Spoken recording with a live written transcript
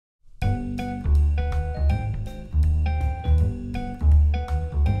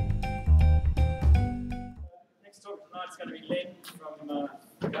going to be Len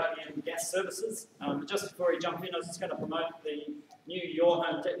from Guardian Gas Services. Just before we jump in, I was just going to promote the new Your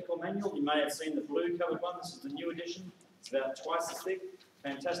Home Technical Manual. You may have seen the blue covered one. This is the new edition. It's about twice as thick.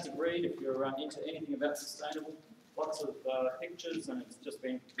 Fantastic read if you're into anything about sustainable. Lots of pictures, and it's just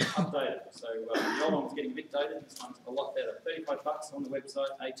been updated. So the old one was getting a bit dated. This one's a lot better. $35 on the website,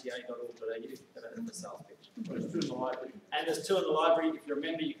 ata.org.au. Have a sales pitch. There's 2 in the library. And there's 2 in the library. If you're a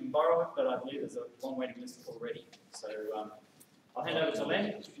member, you can borrow it, but I believe there's a long waiting list already. So I'll hand over to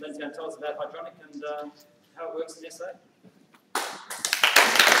Len. Len's going to tell us about Hydronic and how it works in SA.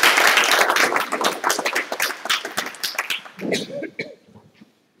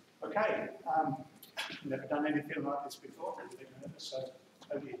 Okay. Never done anything like this before, so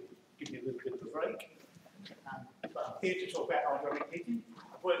hopefully give me a little bit of a break. But I'm here to talk about hydronic heating.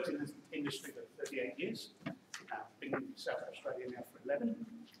 I've worked in this industry for 38 years. Been in South Australia now for 11.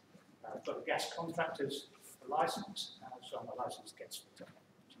 I've got a gas contractor's licence, so I'm a licensed gas fitter.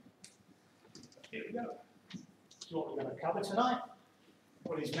 Here we go. This is what we're going to cover tonight.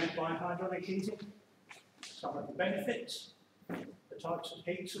 What is meant by hydronic heating, some of the benefits, the types of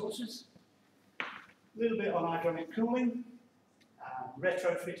heat sources, a little bit on hydronic cooling,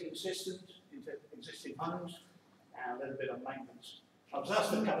 retrofitting systems into existing homes, and a little bit on maintenance. I was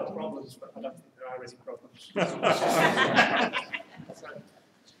asked to cover problems, but I don't think there are any problems. So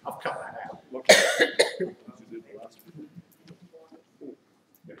I've cut that out.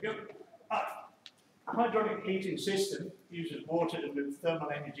 There we go. A hydronic heating system uses water to move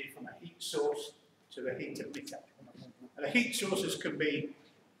thermal energy from a heat source to a heat emitter. And the heat sources can be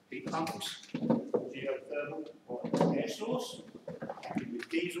heat pumps, geothermal or air source, it can be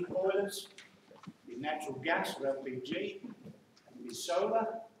diesel boilers, it can be natural gas or LPG, it can be solar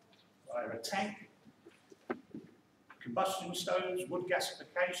via a tank, combustion stoves, wood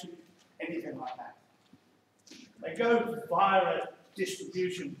gasification, anything like that. They go via a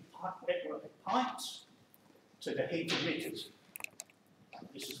distribution network of pipes to the heat emitters.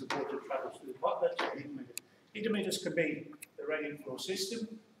 This is the water that travels through the boiler to the heat emitters. Heat emitters can be the radiant floor system,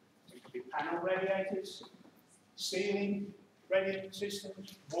 it could be panel radiators, ceiling radiant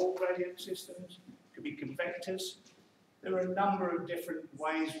systems, wall radiant systems, it could be convectors. There are a number of different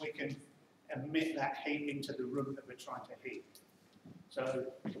ways we can emit that heat into the room that we're trying to heat. So,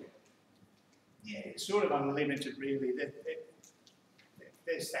 yeah, it's sort of unlimited really.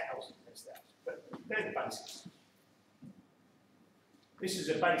 There's thousands, but they're the basics. This is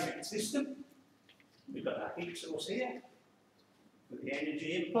a basic system. We've got our heat source here, with the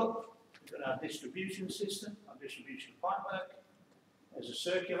energy input. We've got our distribution system, our distribution pipework. There's a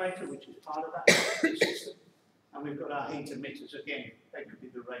circulator, which is part of that system. And we've got our heat emitters again. They could be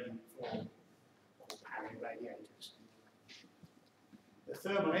the radiant floor or panel radiators. The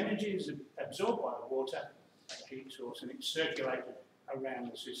thermal energy is absorbed by the water at the heat source and it's circulated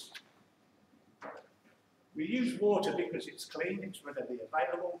around the system. We use water because it's clean, it's readily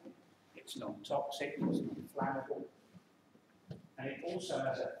available, it's non-toxic, it's non-flammable, and it also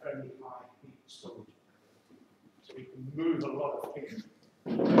has a very high heat storage. So we can move a lot of heat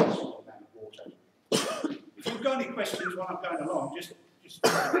with a very small amount of water. If you've got any questions while I'm going along, just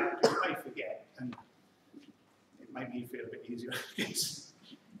may forget, and it made me feel a bit easier.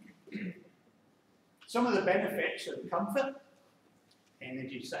 Some of the benefits are comfort,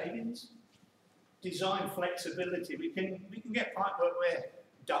 energy savings, design flexibility. We can get pipework where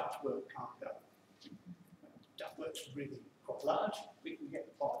ductwork can't go. Ductwork's really quite large. We can get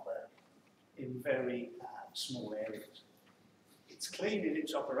pipework in very small areas. It's clean in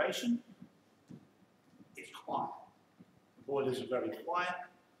its operation. It's quiet. The boilers are very quiet.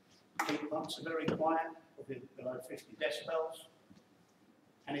 Heat pumps are very quiet, probably below 50 decibels.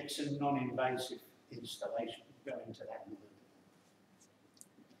 And it's a non-invasive installation. We'll go into that in a little bit.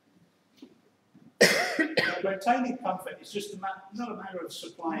 Maintaining comfort is just not a matter of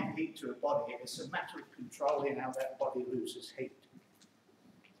supplying heat to a body, it's a matter of controlling how that body loses heat.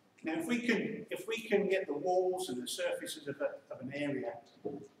 Now, if we can get the walls and the surfaces of an area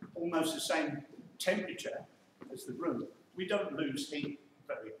almost the same temperature as the room, we don't lose heat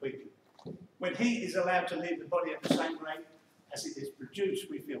very quickly. When heat is allowed to leave the body at the same rate as it is produced,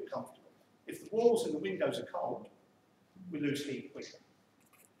 we feel comfortable. If the walls and the windows are cold, we lose heat quickly.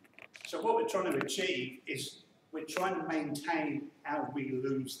 So what we're trying to achieve is we're trying to maintain how we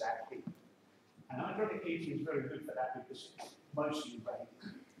lose that heat. And hydronic heating is very good for that because it's mostly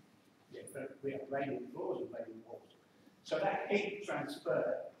radiant. Yeah, we have radiant floors and radiant walls. So that heat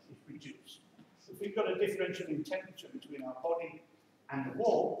transfer is reduced. If we've got a differential in temperature between our body and the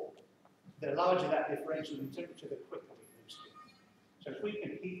wall, the larger that differential in temperature, the quicker we lose heat. So if we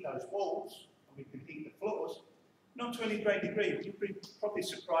can heat those walls, and we can heat the floors, Not to any great degree. You'd be probably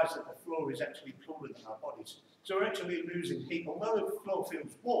surprised that the floor is actually cooler than our bodies. So we're actually losing heat. Although the floor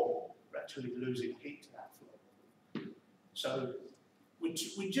feels warm, we're actually losing heat to that floor. So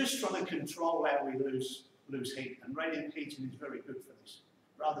we're just trying to control how we lose heat, and radiant heating is very good for this,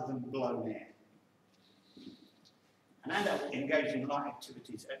 rather than blown air. An adult engaged in light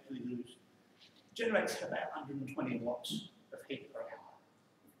activities actually generates about 120 watts of heat per hour.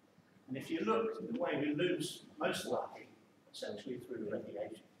 And if you look at the way we lose most of our heat, it's actually through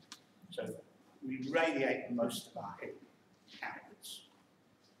radiation. So we radiate most of our heat outwards.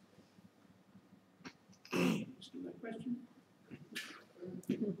 Still no question?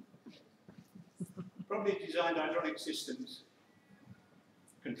 Properly designed hydronic systems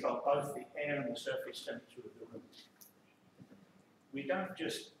control both the air and the surface temperature of the room.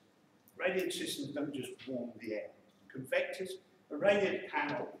 Radiant systems don't just warm the air. Convectors, a radiant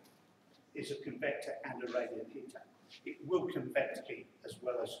panel is a convector and a radiant heater. It will convect heat as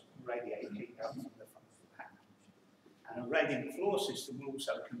well as radiate heat out from the front of the panel. And a radiant floor system will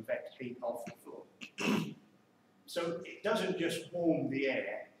also convect heat off the floor. So it doesn't just warm the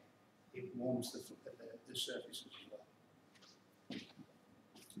air, it warms the surface as well.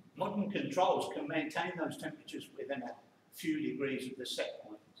 Modern controls can maintain those temperatures within a few degrees of the set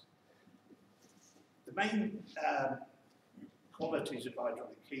point. The main qualities of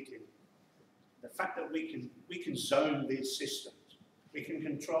hydronic heating, the fact that we can zone these systems, we can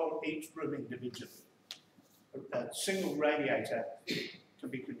control each room individually. A single radiator can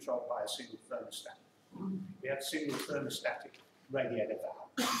be controlled by a single thermostat. We have single thermostatic radiator valve.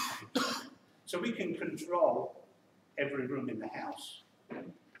 So we can control every room in the house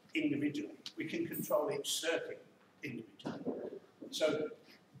individually. We can control each circuit individually. So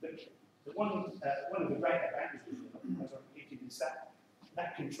one of the great advantages of hydronic heating is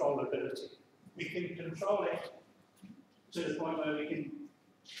that controllability. We can control it to the point where we can,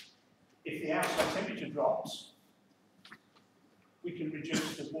 if the outside temperature drops, we can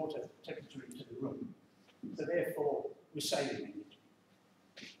reduce the water temperature into the room. So therefore, we're saving energy.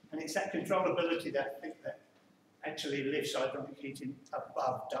 And it's that controllability that I think that actually lifts hydronic heating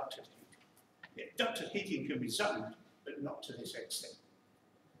above ducted heating. Yeah, ducted heating can be zoned, but not to this extent.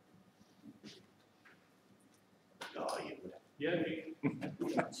 Oh, you would. Yeah.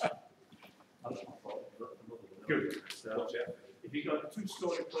 Good. So, if you've got a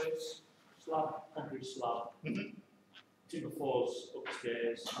two-story place, slab, concrete slab, timber floors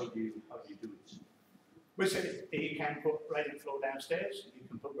upstairs, how do you do it? We said you can put radiant floor downstairs, you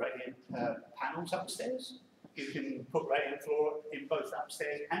can put radiant panels upstairs, you can put radiant floor in both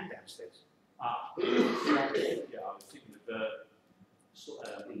upstairs and downstairs. Ah, yeah, I was thinking of the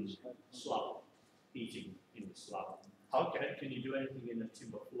slab, heating in the slab. Okay. Can you do anything in the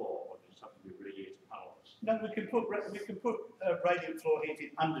timber floor, or just have to be radiator panels? No, we can put radiant floor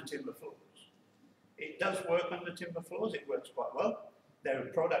heating under timber floors. It does work under timber floors, it works quite well. There are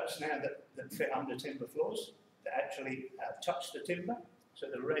products now that fit under timber floors that actually touch the timber, so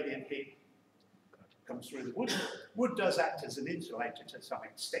the radiant heat comes through the wood. Wood does act as an insulator to some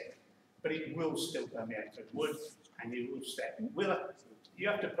extent, but it will still permeate through wood, and you will step. You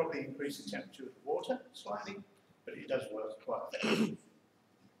have to probably increase the temperature of the water slightly, but it does work quite well.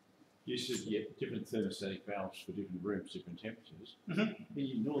 You said you get different thermostatic valves for different rooms, different temperatures. Mm-hmm.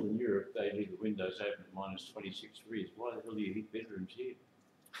 In Northern Europe, they leave the windows open at minus 26 degrees. Why the hell do you heat bedrooms here?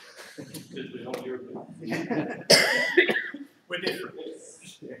 Because we're not European. We're different.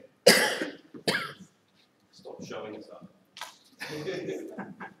 Yeah. Stop showing us up.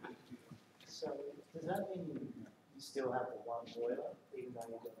 So does that mean you still have the one boiler, even though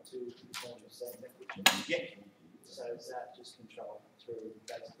you've got two performing the same temperature? Yeah. So is that just controlled through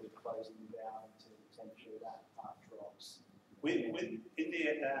basically closing down to the temperature that part drops? With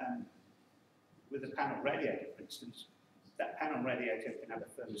the panel radiator, for instance, that panel radiator can have a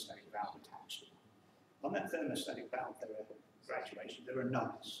thermostatic valve attached. On that thermostatic valve, there are graduations, there are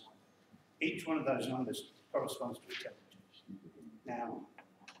numbers. Each one of those numbers corresponds to a temperature. Now,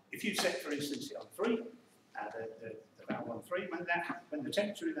 if you set, for instance, it on 3, the valve on 3, when the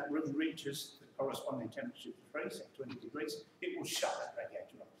temperature in that room reaches the corresponding temperature to 3, say 20 degrees, it will shut that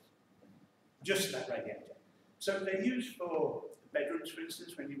radiator off. Just that radiator. So they're used for bedrooms, for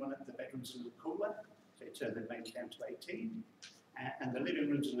instance, when you want the bedrooms a little cooler, so you turn the main down to 18, and the living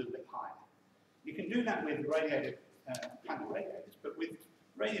room's a little bit higher. You can do that with radiator, panel radiators, but with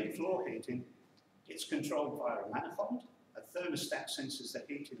radiant floor heating, it's controlled via a manifold. A thermostat senses the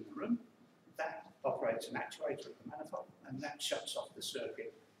heat in the room. That operates an actuator of the manifold, and that shuts off the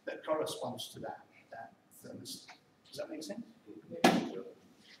circuit that corresponds to that thermostat. Does that make sense?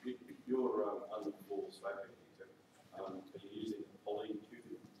 Your underfloor slab heater, Are you using poly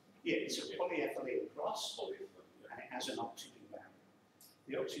tubing? Yeah, it's a polyethylene cross, Polyethylene, and it has an oxygen barrier.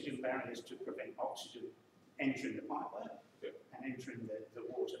 The oxygen barrier is to prevent oxygen entering the pipework and entering the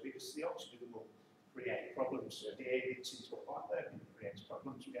water, because the oxygen will create problems. The air gets into a pipework and it creates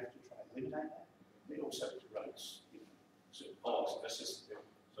problems. We have to try and eliminate that. It also corrodes, certain parts of the system.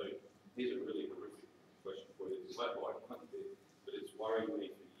 So here's a really horrific question for you. It's like but it's worried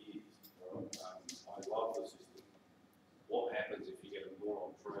me for years. I love the system. What happens if you get a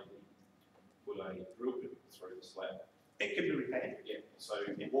moron tree put a drill bit through the slab? It can be repaired. Yeah. So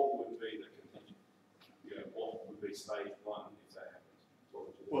what would be the contingent? What would be stage one if that happens? What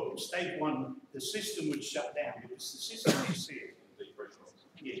would you do? Well, stage one, the system would shut down, because the system you see it. Depressurise.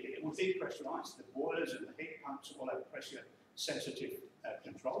 Yeah, it will depressurise. The boilers and the heat pumps all have pressure-sensitive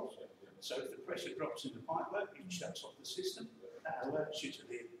controls. So if the pressure drops in the pipework, it shuts off the system. That alerts you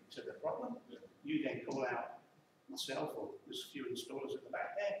to the problem. You then call out myself, or there's a few installers at the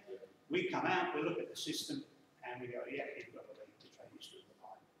back there. We come out, we look at the system, and we go, yeah, you've got to leak the train through the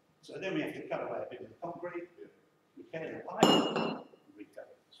pipe. So then we have to cut away a bit of the concrete, repair the pipe, and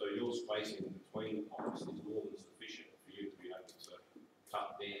recover. So your spacing between pipes is more than sufficient for you to be able to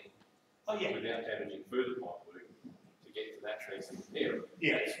cut down Oh yeah, without damaging further pipe work to get to that decent area.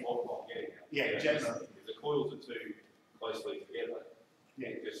 yeah, That's what I'm getting at. yeah, generally. If the coils are too closely together,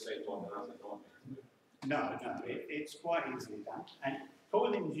 Yeah. it just seems like another nightmare. No, it's quite easily done. And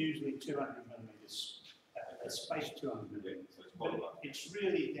coiling is usually 200 millimetres, space 200 millimetres. So it's quite a But lot. it's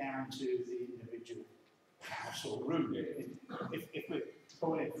really down to the individual house or room. If we're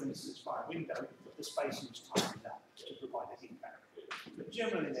coiling, for instance, by a window, the spacing is tightened up to provide a heat barrier. But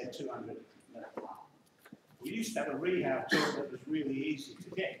generally they're 200 millimetres. We used to have a rehab tool that was really easy to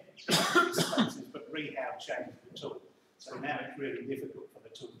get, but rehab changed the tool. So now it's really difficult for the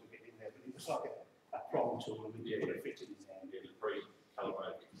tool to get in there. But it was like a prong tool, and we could fit it in there. Yeah, the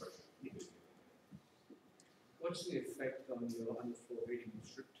pre-calibrated compression. What's the effect on your underfloor heating and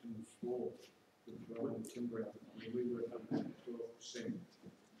strip timber floor with growing timber out? I mean, we were up at 12%, 14%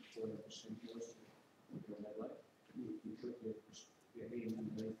 moisture during that lake. You put your heating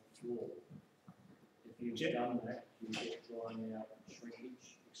underneath the floor. If you've done that, you get drying out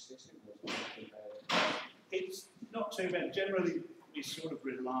shrinkage excessive, or is it not too bad? It's not too bad. Generally, we sort of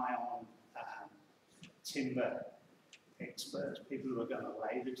rely on timber experts, people who are going to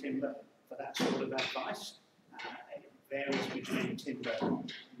lay the timber, for that sort of advice. It varies between timber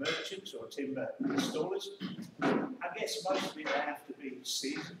merchants or timber installers. I guess mostly they have to be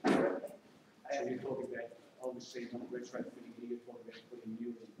seasoned correctly. So you're talking about, obviously, not retrofitting here, you're talking about putting new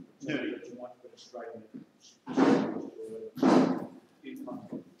in. No. You might put a straight in.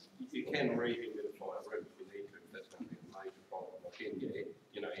 You can rehumidify a room if you need to, if that's going to be a major problem. Like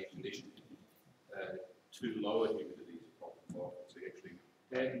air conditioning, too low a humidity is a problem. So you actually,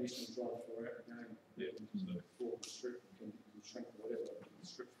 Air conditioning dry floor out again. so Floor can strip, can shrink, whatever, can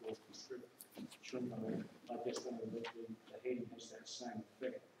strip floor, can strip, shrink. I just wonder that the heating has that same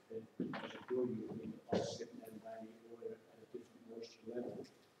effect, that as a building, you need to offset that ammonia oil at a different moisture level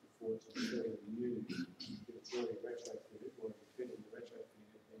before it's really new. If it's already retrofitted, or if it's fitting the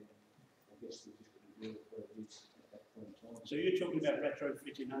retrofitting, then I guess we're just going to deal with what it is at that point in time. So you're talking about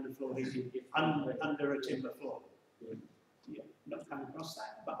retrofitting underfloor heating under a timber floor? Yeah, not come across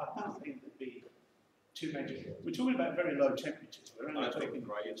that, but I can't think there'd be too major. We're talking about very low temperatures. We're only talking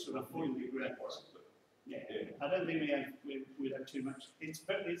sort of 40 degrees. Yeah, I don't think we'd have too much. It's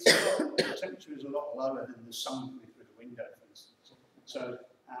a lot, the temperature is a lot lower than the sun coming through the window, for instance. So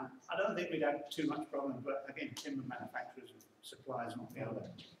I don't think we'd have too much problem. But again, timber manufacturers and suppliers might be able to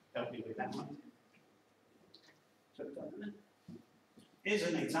help you with that one. So here's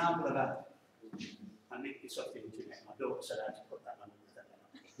an example of a. I nicked this off the internet. My daughter said I had to put that one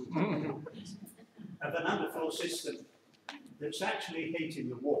of an underfloor system that's actually heating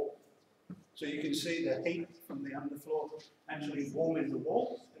the wall. So you can see the heat from the underfloor actually warming the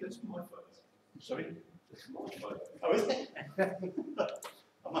wall. that's my photo. Sorry? That's my photo. Oh, is it?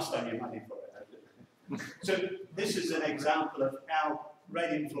 I must owe you money for it. So this is an example of how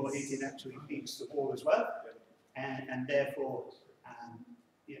radiant floor heating actually heats the wall as well, and therefore,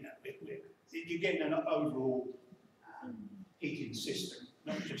 you're getting an overall heating system,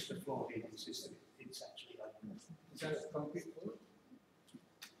 not just a floor heating system. It's actually like. Is that a concrete floor?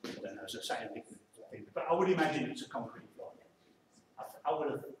 I don't know, as I say, but I would imagine it's a concrete floor. I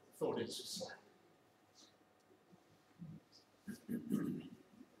would have thought it's a slab.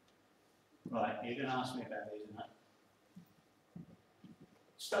 Right, you're going to ask me about these, aren't you?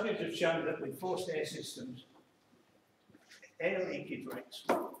 Studies have shown that with forced air systems, air leakage rates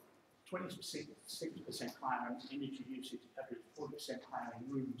 26% higher in energy usage, average 40% higher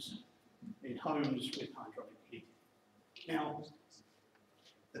in rooms, in homes with hydronic heating. Now,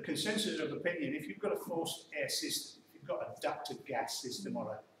 the consensus of opinion, if you've got a forced air system, if you've got a ducted gas system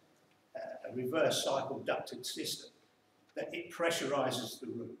or a reverse cycle ducted system, that it pressurizes the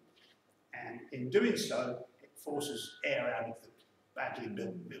room. And in doing so, it forces air out of the badly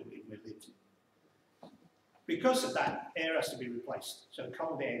built building we live in. Because of that, air has to be replaced, so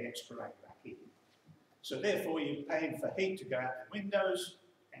cold air gets carried back in. So therefore, you're paying for heat to go out the windows,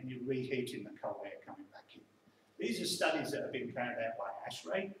 and you're reheating the cold air coming back in. These are studies that have been carried out by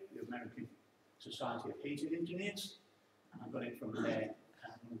ASHRAE, the American Society of Heating Engineers, and I got it from their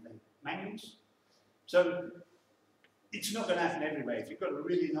manuals. So it's not going to happen everywhere. If you've got a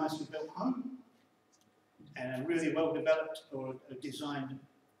really nicely built home and a really well developed or a designed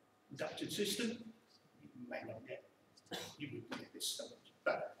ducted system, you may not get, you wouldn't get this so much.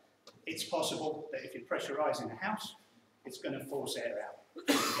 But it's possible that if you're pressurising a house, it's going to force air out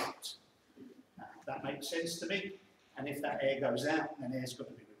the gaps. That makes sense to me. And if that air goes out, then air's got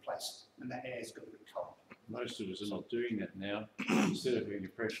to be replaced, and that air's got to be cold. Most of us are not doing that now. Instead of having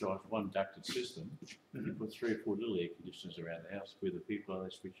a pressurised one ducted system, you put 3 or 4 little air conditioners around the house where the people are, they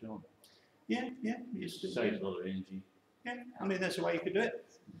switch on. Yeah, used to. Saves a lot of energy. Yeah, I mean, that's the way you could do it.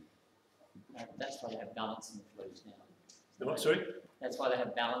 That's why they have balancing flues now. The what, sorry? That's why they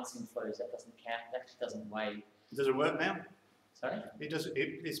have balancing flues. That doesn't count. That doesn't weigh. Does it work now? Sorry?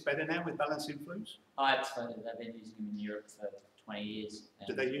 It's better now with balancing flues? I've been using them in Europe for 20 years.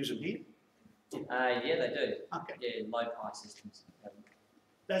 Do they use them here? Yeah, they do. Okay. Yeah, low power systems.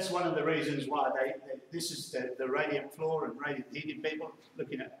 That's one of the reasons why this is the radiant floor and radiant heating people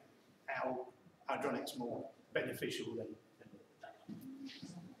looking at how hydronic's more beneficial than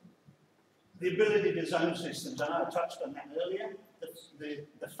the ability to zone systems. I know I touched on that earlier.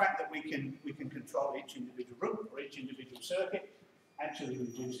 The fact that we can control each individual room or each individual circuit actually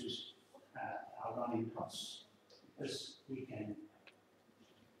reduces our running costs, because we can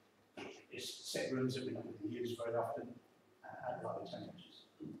set rooms that we're not going to use very often at lower temperatures.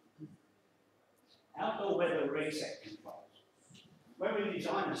 Outdoor weather reset controls. When we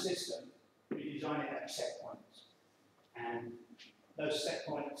design a system, we design it at set points, and those set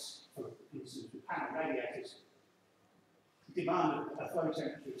points, for instance, with panel radiators, demand a flow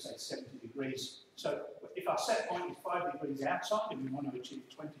temperature of say 70 degrees. So if our set point is 5 degrees outside and we want to achieve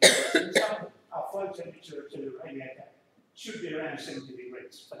 20 degrees inside, our flow temperature to the radiator should be around 70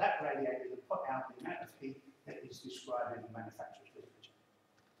 degrees. For that radiator to put out the amount of heat that is described in the manufacturer's literature.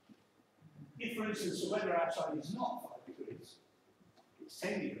 If, for instance, the weather outside is not 5 degrees, it's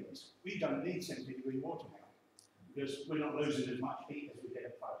 10 degrees, we don't need 70 degree water now, because we're not losing as much heat as we get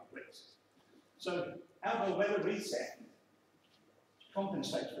at 5 degrees. So outdoor weather reset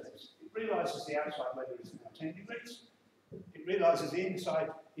compensates for this. It realises the outside weather is now 10 degrees. It realises the inside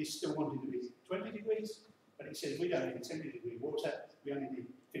is still wanting to be 20 degrees, but it says we don't need 70 degree water, we only need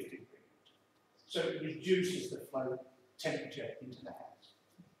 50 degree water. So it reduces the flow temperature into the house.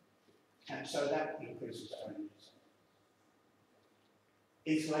 And so that increases our energy savings.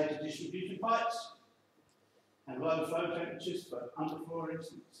 Insulated distribution pipes and low flow temperatures for underfloor, for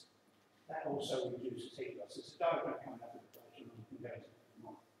instance, that also reduces heat loss. There's a diagram coming up with the page, and we can go into it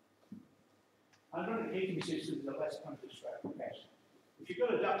more. Hydronic heating systems are less complex application. If you've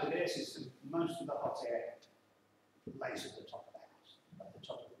got a ducted air system, most of the hot air lays at the top of the house, at the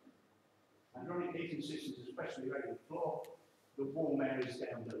top of the room. Hydronic heating systems, especially radiant floor, the warm air is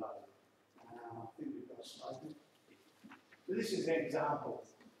down below. I think we've got a slide here. So this is an example.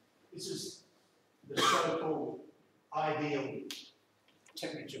 This is the so-called ideal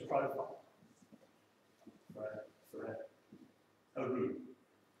temperature profile for a room.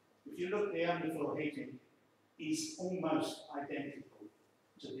 If you look at the underfloor heating, is almost identical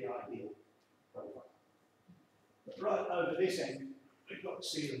to the ideal profile. But right over this end, we've got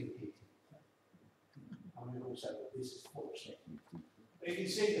ceiling heating. And we've also got this is forced air. But you can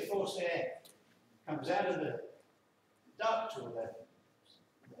see the forced air comes out of the duct or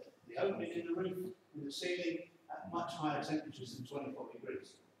the opening in the roof and the ceiling at much higher temperatures than 24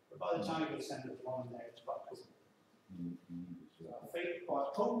 degrees. But by the time it gets down to the bottom there, it's quite cool. So our feet are quite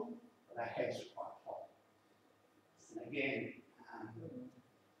cool, but our heads are quite hot. And again,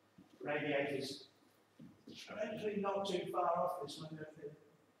 radiators are actually not too far off this one.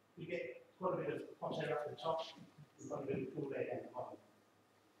 We get quite a bit of hot air up the top, we've got a bit of cool air down the bottom.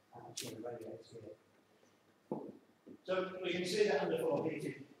 The radiators here. So we can see that underfloor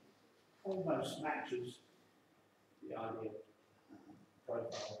heating almost matches the ideal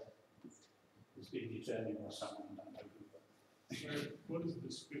profile that's been determined by someone. So what is the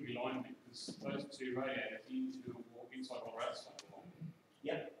squiggly line mean? Because those two radiators inside or outside the wall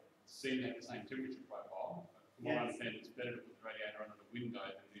seem to have the same temperature profile. From what I understand, it's better to put the radiator under the window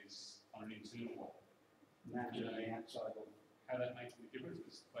than it is on an internal wall. Imagine on the outside wall. How that makes any difference,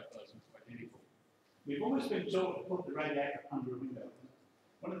 because both those are identical. We've always been taught to put the radiator under a window.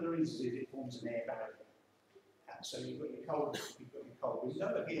 One of the reasons is it forms an air barrier. So you've got your cold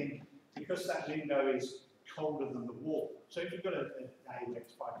window. Again, because that window is colder than the wall. So if you've got a day where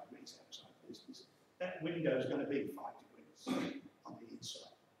it's 5 degrees outside, for instance, that window is going to be 5 degrees on the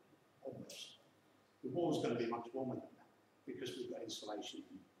inside, almost. The wall is going to be much warmer than that because we've got insulation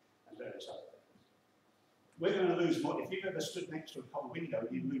and various other things. We're going to lose more. If you've ever stood next to a cold window,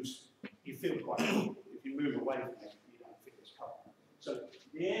 you feel quite cold. If you move away from it, you don't feel as cold. So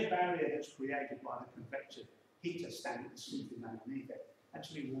the air barrier that's created by the convective heater standing sitting underneath it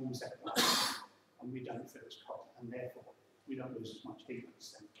actually warms that glass, and we don't feel as cold, and therefore we don't lose as much heat at the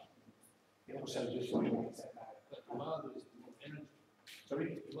same time. It also just warms that barrier. But you are losing more energy.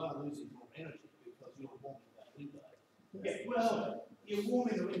 Sorry? You are losing more energy because you're warming that window. Yeah, well, you're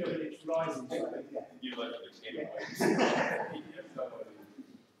warming the window and it's rising. You like it anyway.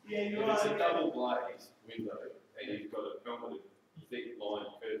 Yeah, you're If it's right. a double glazed window and you've got a permanent thick line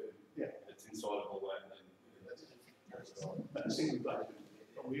curtain that's inside of all that, then But a single glazed window.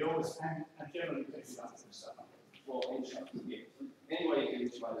 But we always, and generally think about this stuff. well, any way you can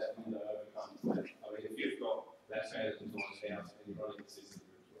insulate that window overcomes that. I mean, if you've got that bad as a nice house and you're running the system,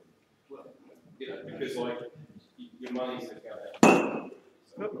 well, you know, because like your money's going to go out.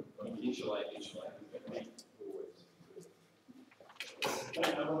 So insulate, always. I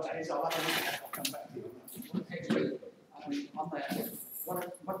don't know what that is. I'll come back to you. Actually, on that,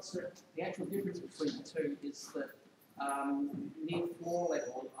 what's the actual difference between the two is that near floor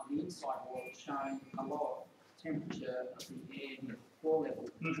level on the inside wall is showing a lower temperature of the air near floor level,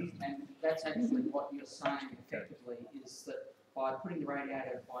 and that's actually what you're saying effectively is that by putting the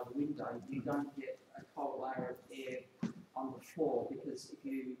radiator by the window, you don't get a cold layer of air on the floor, because if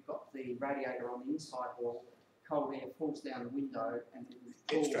you got the radiator on the inside wall, cold air falls down the window and then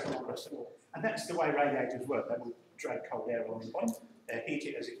falls on the floor. And that's the way radiators work. They will drag cold air along the bottom, they heat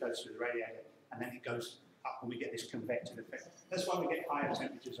it as it goes through the radiator, and then it goes up and we get this convective effect. That's why we get higher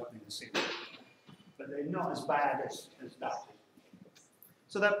temperatures up in the city. But they're not as bad as that.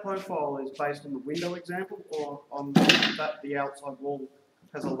 So that profile is based on the window example, or on that the outside wall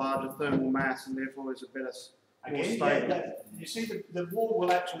has a larger thermal mass and therefore is a better, more Again, stable? you see the wall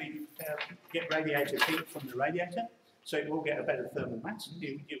will actually get radiated heat from the radiator, so it will get a better thermal mass.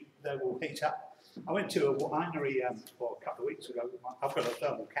 They will heat up. I went to a winery a couple of weeks ago. I've got a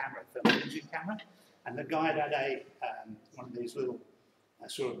thermal imaging camera, and the guy had one of these little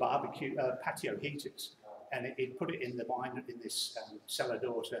sort of barbecue patio heaters, and he'd put it in the wine in this cellar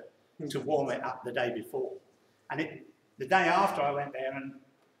door to warm it up the day before. And the day after I went there, and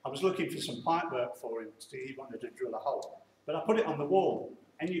I was looking for some pipe work for him. He wanted to drill a hole, but I put it on the wall,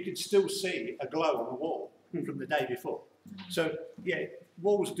 and you could still see a glow on the wall from the day before. So yeah,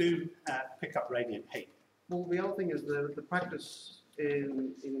 walls do pick up radiant heat. Well, the other thing is the practice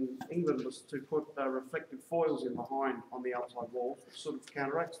in England was to put reflective foils in behind on the outside walls, which sort of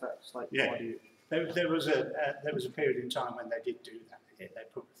counteracts that statement idea. There was a period in time when they did do that. Yeah, they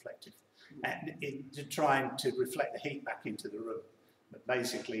put reflective, and to try to reflect the heat back into the room. But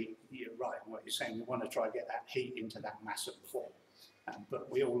basically, you're right in what you're saying. We want to try to get that heat into that mass of the floor. But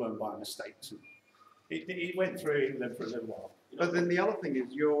we all learn by mistakes. And it went through England for a little while. But then the other thing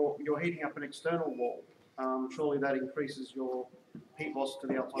is you're heating up an external wall. Surely that increases your heat loss to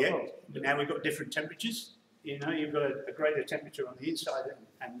the outside wall. But now we've got different temperatures. You know, you've got a greater temperature on the inside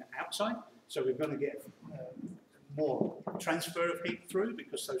and outside. So we're going to get more transfer of heat through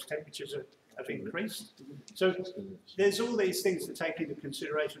because those temperatures have increased. So there's all these things to take into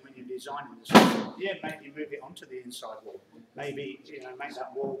consideration when you're designing the system. Yeah, maybe move it onto the inside wall. Maybe make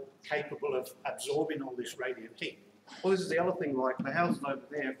that wall capable of absorbing all this radiant heat. Well, this is the other thing. Like the houses over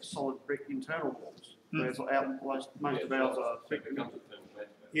there have solid brick internal walls. Whereas most of ours are brick.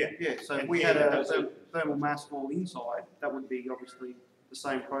 Yeah. So if we had a thermal mass wall inside, that would be obviously the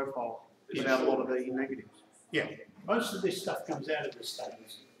same profile without a lot of the negatives. Yeah. Most of this stuff comes out of the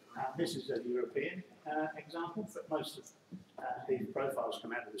States. This is a European example, but most of these profiles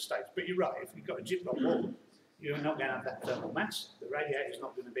come out of the States. But you're right, if you've got a gyprock wall, you're not going to have that thermal mass. The radiator is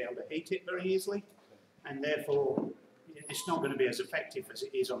not going to be able to heat it very easily, and therefore it's not going to be as effective as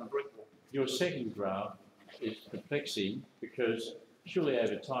it is on a brick wall. Your second graph is perplexing because surely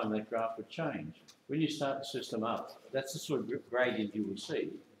over time that graph would change. When you start the system up, that's the sort of gradient you will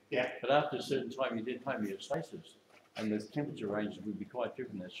see. Yeah. But after a certain time you did homeostasis. and the temperature range would be quite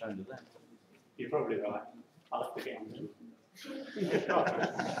different as shown to that. You're probably right. I'll have to get on to it.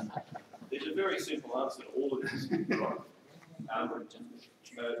 There's a very simple answer to all of this. Right.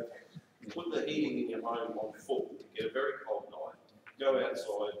 Put the heating in your home on full, get a very cold night, go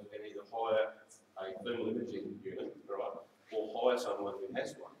outside and either hire a thermal imaging unit, right, or hire someone who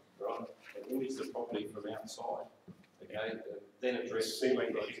has one, right, and image the property from outside, okay, and then address all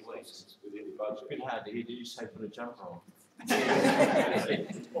of those leaks within your A budget. bit hard to hear, did you say put a jumper on?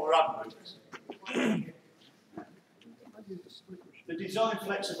 Or upwards. The design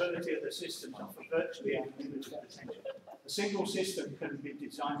flexibility of the systems offer virtually unlimited potential. A single system can be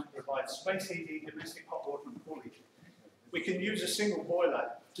designed to provide space heating, domestic hot water and cool heating. We can use a single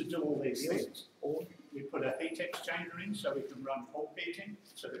boiler to do all these things. Or we put a heat exchanger in so we can run hot heating,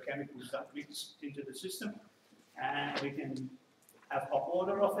 so the chemicals don't mix into the system. And we can have hot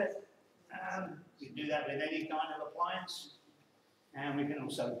water off it. We can do that with any kind of appliance. And we can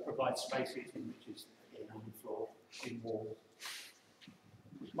also provide space heating, which is in underfloor, in walls.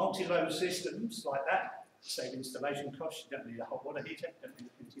 Multi-load systems like that save installation costs. You don't need a hot water heater, you don't need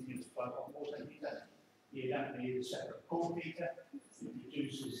a continuous flow hot water heater. You don't need a separate cool heater. It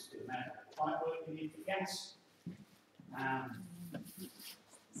reduces the amount of pipe work you need for gas.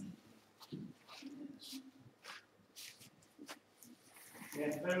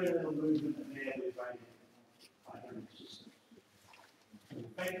 There's very little movement in there with hydronic systems.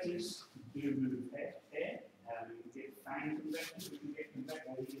 Convectors do move air. We can get fan convectors, we can get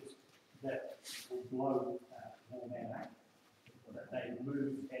convector heaters that will blow warm air out, but they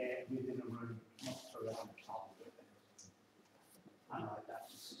move air within a room, not around the top of it. Unlike that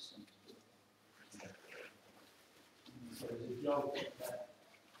system. So there's a job that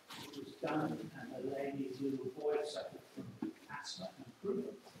was done, and the lady's little boy suffered from asthma and croup.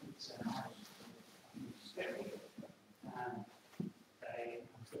 It's a house, scary, and they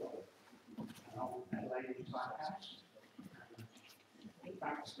got an old lady type house. The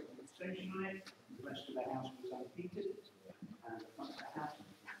back's got an extension on it, the rest of the house was unheated, and the front of the house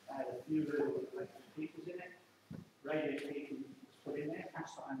had a few little electric heaters in it. Radiator heating was put in there,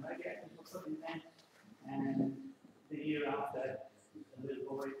 cast iron radiators were put in there, and the year after, the little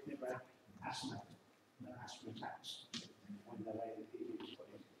boy never had asthma attacks when the radiator heating was put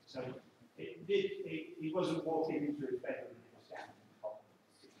in. So he wasn't walking into his bedroom and it was down in the top.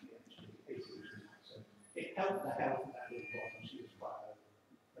 So it helped the health of that little boy, and she was quite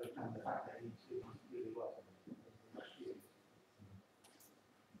overcome the fact that he did really well last year.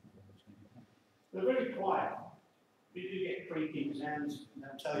 They're very quiet. We do get creaking sounds, and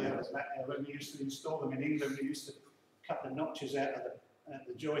I'll tell you when we used to install them in England, we used to cut the notches out of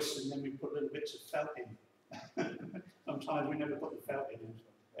the joists and then we put little bits of felt in. Sometimes we never put the felt in,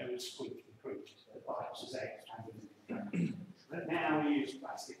 they would squeak and creak. The pipes as they expanded. But now we use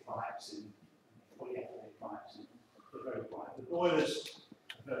plastic pipes and polyethylene pipes, and they're very quiet. The boilers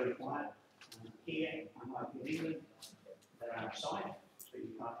are very quiet. Here, unlike in England, they're outside, so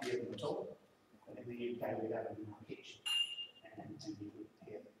you can't hear them at all. But in the UK, we have them in our kitchen, and you would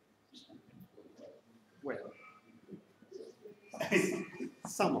hear them. Well,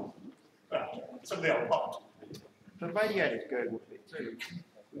 some of them. Well, some of the old hot. The radiators gurgle a bit too.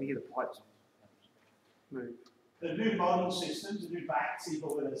 When you hear the pipes move. The new modern systems, the new Baxi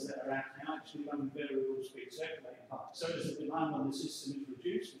boilers that are out now, actually run variable speed circulating pumps. So as the demand on the system is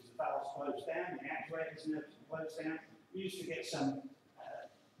reduced, as the valves close down, the actuators and everything close down, we used to get some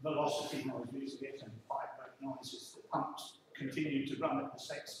velocity noise, we used to get some vibrate noises. The pumps continue to run at the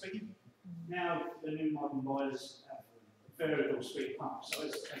set speed. Now the new modern boilers have variable speed pumps. So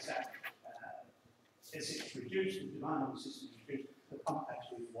as it's reduced, the demand on the system is reduced, the pump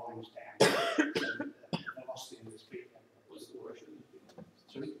actually winds down. The velocity and the speed. What's the pressure?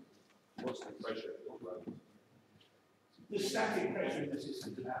 Sorry? What's the pressure? The static pressure in the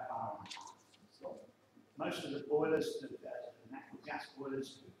system is about bar and a half. Most of the boilers, the natural gas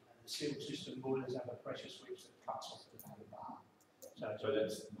boilers, the sealed system boilers have a pressure switch that cuts off the bar. So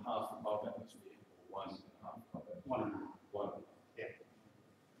that's half of atmosphere, or 1.5 of it. 1.5. 1.5. Yeah.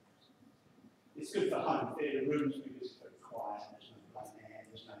 It's good for home theatre rooms because it's very quiet, there's no blood air,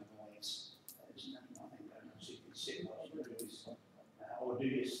 there's no noise, there's nothing going on, so you can sit while you do this, or do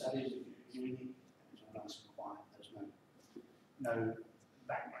your studies if you're uni, it's all nice and quiet, there's no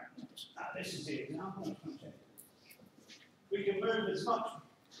background noise. This is the example. We can move as much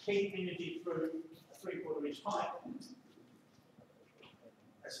heat energy through a 3/4 inch pipe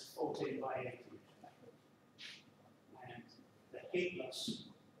as 14 by 18 inch pipe. And the heat loss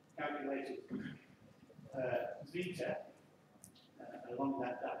calculated meter along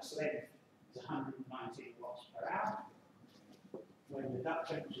that duct's length is 190 watts per hour. When the duct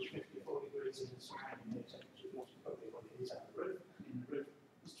temperature is 54 degrees in the surrounding air temperature, that's probably what it is at the roof. In the roof,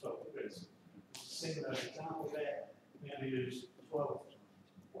 it's 12 degrees. Similar example there, we only use 12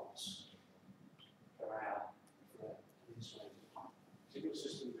 watts per hour for an insulated pump. Is your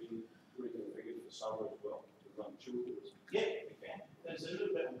system being reconfigured for summer as well, to run chillers? Yeah, we can. There's a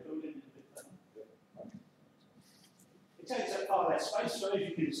little bit of cooling in it. It takes up far less space, so as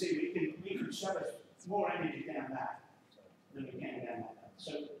you can see, we can shove more energy down that than we can down that.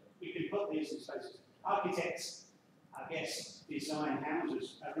 So we can put these in spaces. Architects, I guess, design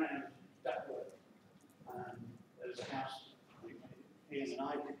houses around ductwork. There's a house, Ian and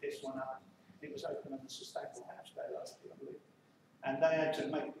I did this one up. It was open on the Sustainable House Day last year, I believe. And they had to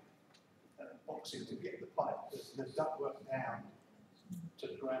make boxing to get the pipe, the ductwork down to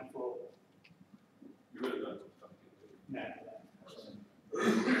the ground floor. You really don't put something in No.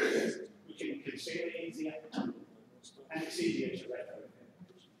 We can conceal it easier, and it's easier to retrofit.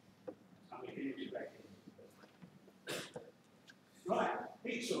 And we can integrate it. Right,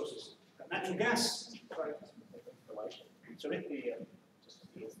 heat sources. Got natural gas. Sorry? Just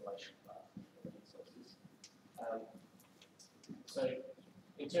the installation part of the heat sources. So,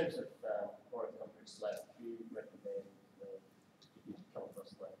 in terms of pouring concrete slab, do you recommend you come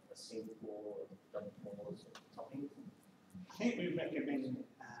across like a single floor or double floors or topping? I think we recommend,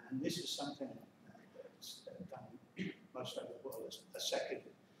 and this is something that's done most over the world, a second.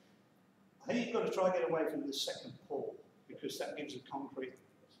 I think you've got to try to get away from the second pour, because that gives the concrete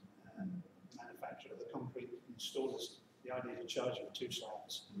manufacturer, the concrete installers, the idea to charge you 2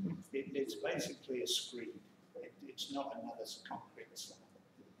 slabs. It's basically a screen. It's not another concrete slab.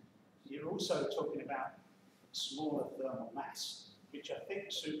 You're also talking about smaller thermal mass, which I think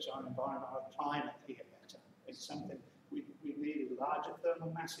suits our environment, our climate here better. It's something we need a larger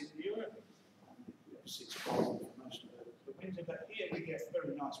thermal mass in Europe. Obviously, it's cold for most of the winter, but here we get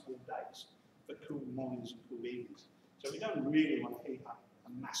very nice warm days for cool mornings and cool evenings. So we don't really want to heat up a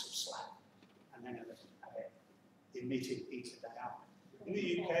massive slab and then have it emitting heat a day out. In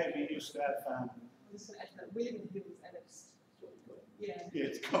the UK, we used to have. We live in the hills and it's. Yeah. Yeah,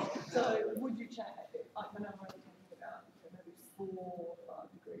 it's cold. So would you check? I know we're only talking about maybe 4 or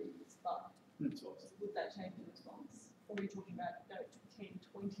 5 degrees, but would that change the response? Or are we talking about 10,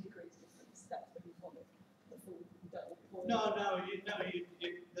 20 degrees difference? That's when you want the full double pour. No,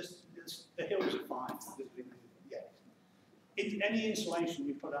 the hills are fine. Yeah. Any insulation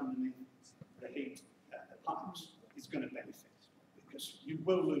you put underneath the heat pumps is going to benefit, because you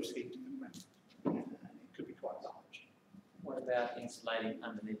will lose heat in the ground, and it could be quite large. What about insulating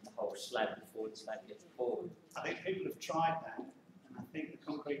underneath the whole slab before the slab gets poured? I think people have tried that, and I think the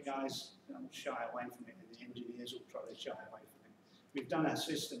concrete guys shy away from it, and the engineers will try to shy away from it. We've done a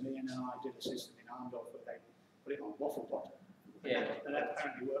system, Ian and I did a system in Arndorf where they put it on waffle pot. Yeah. And that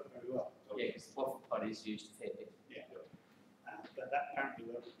apparently worked very well. Yeah, because the waffle pot is used a fair bit. Yeah. But that apparently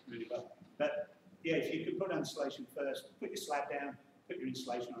worked really well. But yeah, if you could put insulation first, put your slab down, put your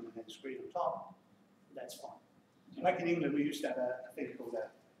insulation on, and then screen on top, that's fine. Back in England, we used to have a thing called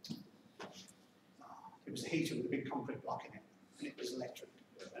it was a heater with a big concrete block in it, and it was electric.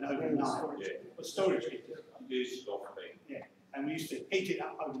 And overnight, storage heater. Yeah, and we used to heat it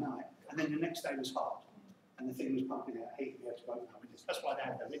up overnight, and then the next day was hot, and the thing was pumping out heat. We had to open our windows. That's why they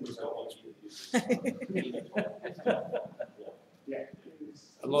had the windows open. Yeah.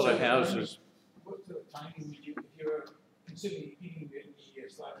 A lot of houses. What sort of timing would you, if you're considering heating the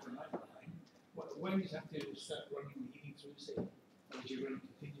slab for night time, when do you have to start running the heating through the city? Or would you run it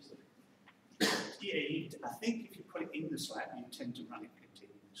continuously? Yeah, I think if you put it in the slab, you tend to run it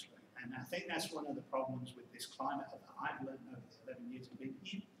continuously. And I think that's one of the problems with this climate that I've learned over the 11 years of being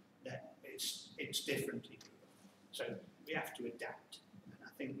here, that it's different in Europe. So we have to adapt. And I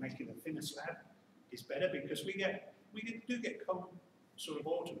think making a thinner slab is better, because we do get cold sort of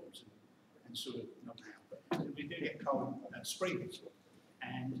autumns and sort of, not now, but we do get cold springs.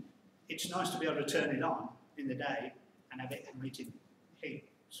 And it's nice to be able to turn it on in the day and have it emitting heat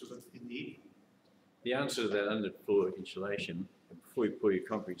sort of in the evening. The answer to that underfloor insulation, before you pour your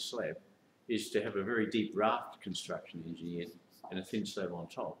concrete slab, is to have a very deep raft construction engineered and a thin slab on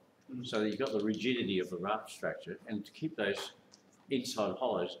top, so that you've got the rigidity of the raft structure, and to keep those inside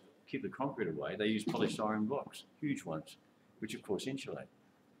hollows, keep the concrete away, they use polystyrene blocks, huge ones, which of course insulate.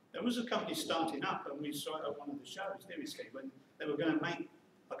 There was a company starting up, and we saw it at one of the shows, seriously, when they were going to make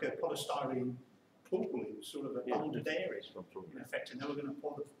like a polystyrene pool in sort of a bonded area, in effect, and they were going to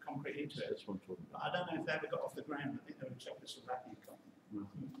pour the concrete into it. That's what I'm talking about. But I don't know if they ever got off the ground. I think they were Czechoslovakian company.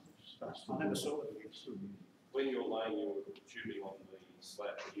 I never saw it. When you're laying your tubing on the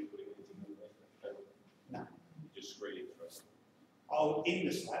slab, are you putting anything in there? Oh, in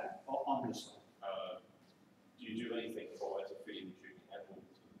the slab or on the slab? Do you do anything prior to fitting the tubing at all?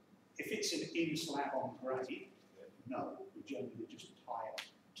 If it's an in slab on grade, no, we generally just tie it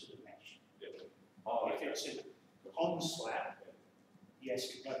to the mesh. Yeah. Oh, If it's an on slab, yes,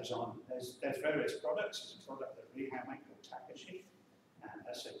 it goes on. There's various products. There's a product that we have make called Takashi, and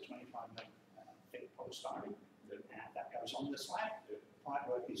that's a 25 mil thick polystyrene, and that goes on the slab.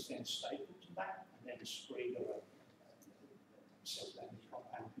 Pipework is then stapled to that, and then screened or self-damage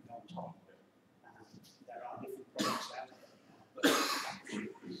compound can go on top. There are different products out there, but Takashi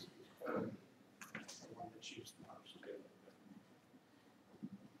is the one that's used the most.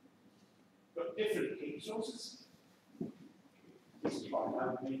 Got different heat sources. This is by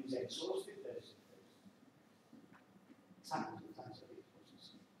no means exhaustive. There's tons and tons of heat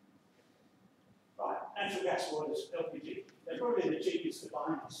sources. Right, natural gas boilers, LPG. They're probably the cheapest to buy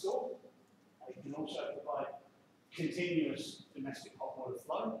and install. They can also provide continuous domestic hot water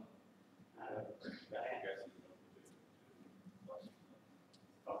flow.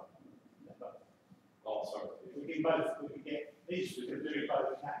 We can both. We can get these. We can do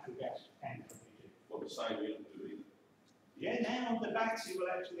both natural gas and LPG. Well, the same we don't do either. Yeah, now the Baxi will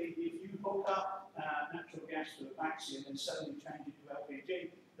actually, if you hook up natural gas to the Baxi and then suddenly change it to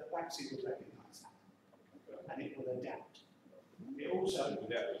LPG, the Baxi will recognise that and it will adapt. It also,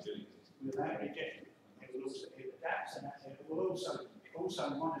 without rejection, it will also adapt and it will also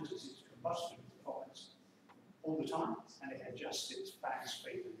monitors its combustion performance all the time, and it adjusts its fan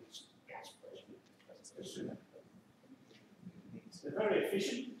speed and its gas pressure. They're very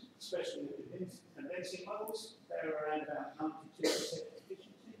efficient, especially the condensing models. They're around about 92%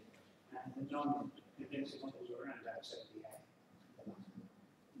 efficiency, and the non-condensing models are around about 78%.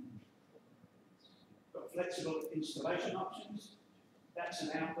 Got flexible installation options. That's an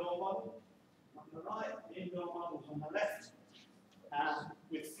outdoor model on the right, the indoor model's on the left.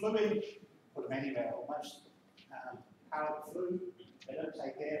 With fluid, put them anywhere almost. Powered fluid, they don't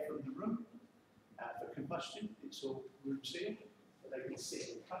take air from the room. For combustion, it's all room sealed, so they can sit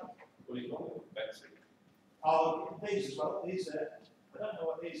and cut. What do you call it? Baxi. Oh, these as well. These are, I don't know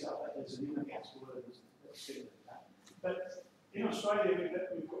what these are, but there's an inner gas boiler that's similar to that. But in Australia,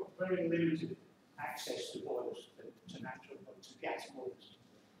 we've got very limited access to boilers, to gas boilers.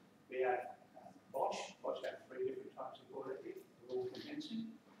 We have Bosch have 3 different types of boiler here. They're all condensing.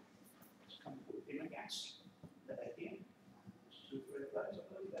 It's a company called inner gas that they're here. Super of those,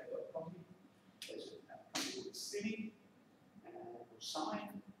 I believe they've got a company. There's a company called Finney,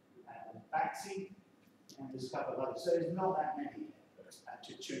 Sign, Baxi, and there's a couple of others. So there's not that many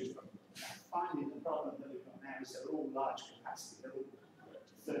to choose from. Finally, the problem that we've got now is they're all large capacity. They're all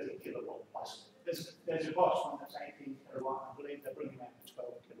 30 kilowatt plus. There's a Bosch one that's 18 kilowatt. I believe they're bringing out the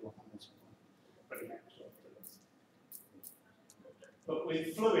 12 kilowatt on this one. Bringing out 12 kilowatt. But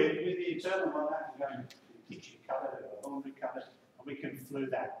with fluid, with the internal one, that can go in the kitchen cupboard or laundry cupboard, and we can flue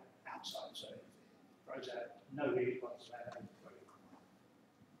that outside. So it throws out no heat whatsoever.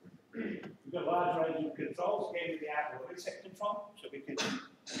 We've got a large range of controls, again with the outdoor reset control, so we can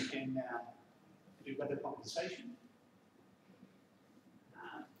do weather compensation.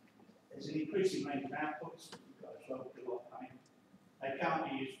 There's an increasing range of outputs. We've got a 12 kilowatt coming. They can't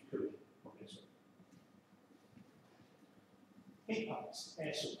be used for cooling, obviously. Heat pumps,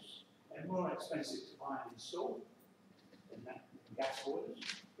 air source. They're more expensive to buy and install than gas boilers,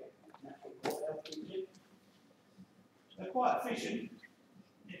 natural boiler LPG. They're quite efficient.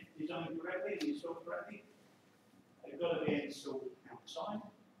 Designed correctly and installed correctly. They've got to be installed outside,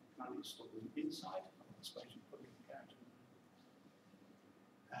 can't install them inside. I suppose you put them in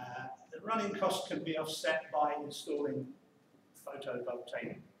the running cost can be offset by installing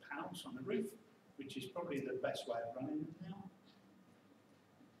photovoltaic panels on the roof, which is probably the best way of running them now.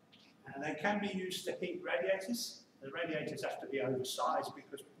 They can be used to heat radiators. The radiators have to be oversized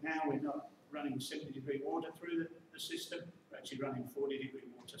because now we're not running 70-degree water through the system. We're actually running 40-degree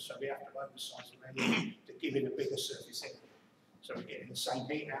water, so we have to oversize the radiator to give it a bigger surface area. So we're getting the same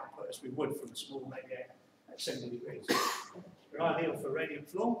heat output as we would from a small radiator at 70 degrees. They're ideal for radiant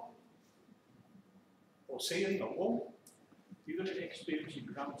floor, or ceiling, or wall. Have you got any experience in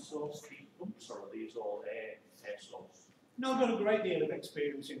ground source heat pumps, or are these all air source? No, I've got a great deal of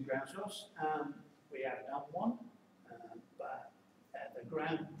experience in ground source. We have done one, but the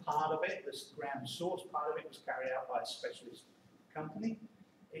ground part of it, the ground source part of it, was carried out by a specialist company.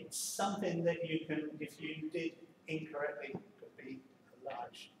 It's something that you can, if you did incorrectly, could be a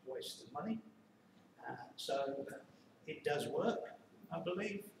large waste of money. So it does work, I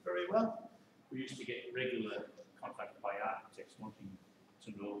believe, very well. We used to get regular contact by architects wanting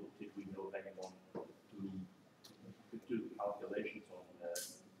to know, did we know of anyone who could do calculations on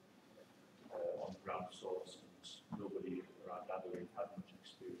ground source, and nobody around that area had much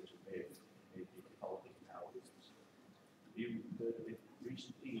experience and may be developing now. Have you heard of it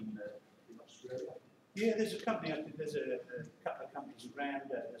recently in Australia? Yeah, there's a company, I think there's a couple of companies around,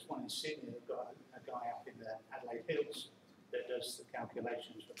 there's one in Sydney, they've got a guy up in the Adelaide Hills that does the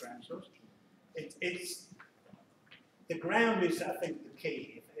calculations for ground source. The ground is, I think, the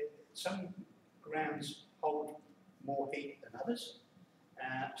key. Some grounds hold more heat than others.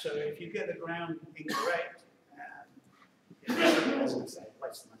 So if you get the ground incorrect, as I say,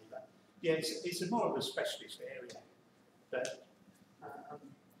 waste of money, but yeah, it's more of a specialist area. But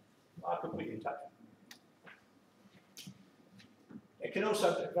I could put you in touch. It can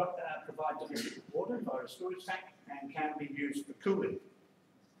also provide domestic water via a storage tank and can be used for cooling.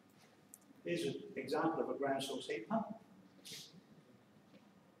 Here's an example of a ground source heat pump.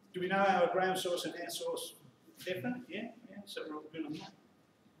 Do we know how a ground source and air source differ? Yeah, so we're all good on that.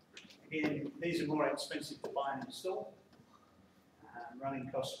 Again, these are more expensive to buy and install. Running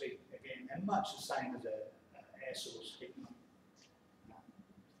costs, again, they're much the same as an air source heat pump,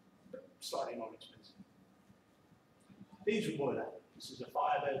 but slightly more expensive. Diesel boiler. This is a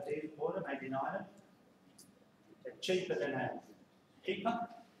Firebird diesel boiler made in Ireland. They're cheaper than a heat pump,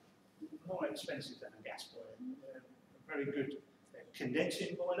 more expensive than a gas boiler. They're very good. They're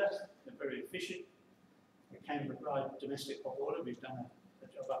condensing boilers. They're very efficient. They can provide domestic hot water. We've done a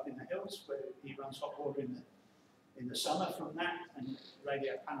job up in the hills where he runs hot water in the summer from that, and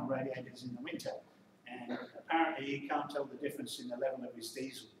panel radiators in the winter. And apparently he can't tell the difference in the level of his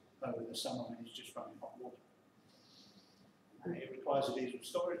diesel over the summer when he's just running hot water. It requires a diesel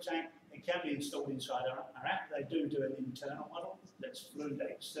storage tank. It can be installed inside our app. They do an internal model that's flued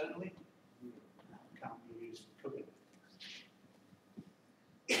externally. Can't be used for cooking.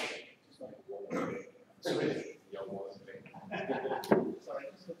 Sorry. Sorry,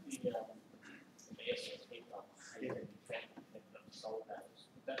 the essence heat pump, solar panels.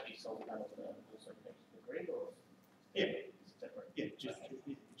 Would that be solar panels that are also connected to the grid, or yeah, separate? Yeah, just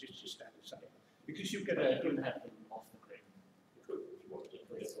standard solar. Because you get you couldn't have them off the grid. You could, if you wanted to.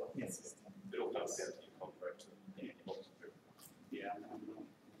 Yes. It all comes down to your contract. Yeah,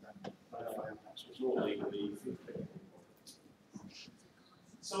 It's more legally.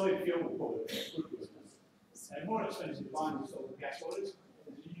 solid fuel boilers, and more expensive lines of gas boilers.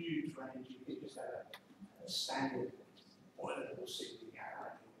 There's a huge range. You can just have a standard boiler that will sit in the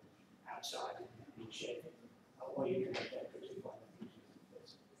garage outside in the shed, or you can have that electric one.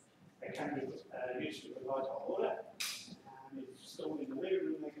 They can be used to provide hot water, and it's stored in the living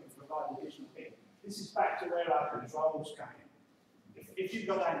room. They can provide additional heat. This is back to where our controls come in. If you've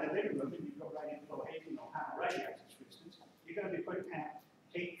got that in the living room and you've got radiant floor heating or panel radiators, for instance, you're going to be putting out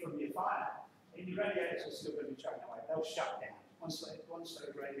heat from your fire, and your radiators are still going to be chugging away. They'll shut down. Once the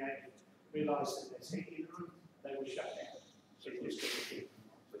radiators realise that there's heat in the room, they will shut down. So you just get the heat.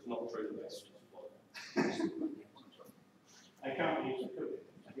 It's not true that that's They can't use it cooking.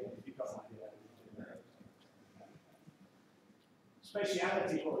 Again, if you've got one idea.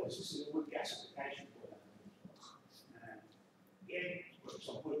 Speciality boilers. This is a wood gasification boiler. Again, works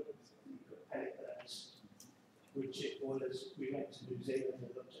on wood. You've got pellet burners, wood chip boilers. We went to New Zealand and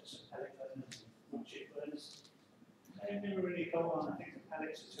looked at some pellet burners and wood chip burners. They never really got on. I think the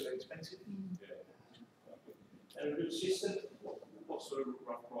pellets are too expensive. Yeah. They're a good system. What sort of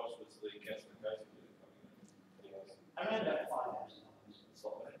rough price was the gasification unit coming in? Around about $5,000. It's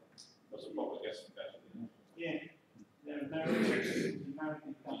not bad. That's a proper gasification unit. Yeah. They're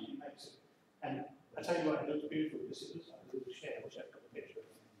American company makes it. And I tell you what, it looks beautiful because it looks like a little shed, which I've got a picture of.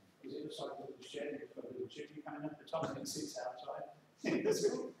 Because it looks like a little shed, it's got a little chimney coming up the top and it sits outside. That's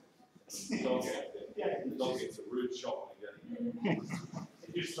cool. Dog out there. Yeah. The dog gets a rude shock when you get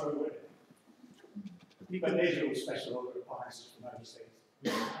It just throw away. But these are all special order appliances from overseas. I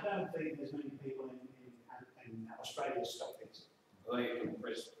don't think there's many people in Australia stock these. Are they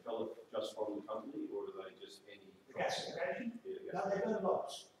compressed pellet just from the company, or are they just any? The gasification? Yeah, No, they've got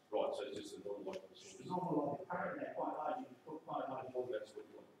lots. right, so it's just a normal local source. It's normal, apparently they're quite large, you can put quite large ones. That's what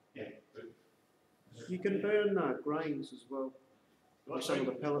you want. Yeah. You can burn grains as well. Like some of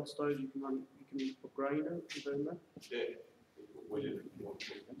the pellet stoves, you can put grain in and burn that. Yeah. Whatever you want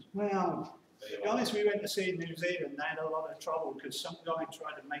to. Well, the guys we went to see in New Zealand, they had a lot of trouble because some guy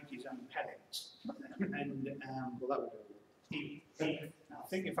tried to make his own pellets. And Well, that would I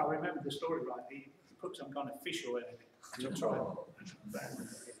think if I remember the story right, he put some kind of fish oil in it to try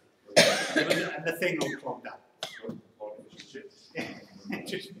and the thing all clogged up.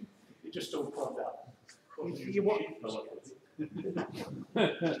 It just all clogged up. You want,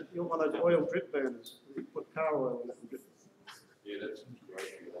 You're one of those oil drip burners. You put car oil in it and drip. Yeah, that's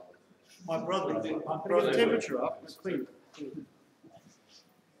great. My brother did. My Put the brother. temperature up and clean it.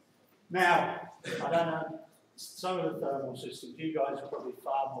 Now, I don't know, solar thermal systems, you guys are probably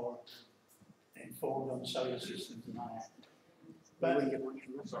far more informed on solar systems than I am. But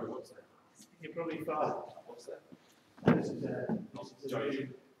Sorry, what's that? you're probably far. What's that? This is a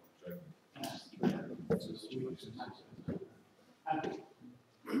Joking.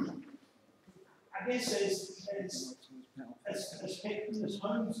 I guess as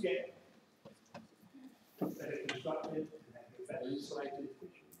homes get better constructed and they get better insulated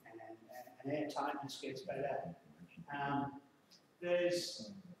and air tightness gets better,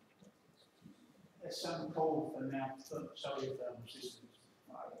 there's some call for now solar thermal systems.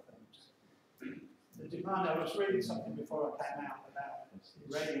 The demand, I was reading something before I came out about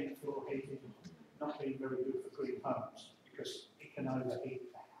radiant floor heating not being very good for green homes because it can overheat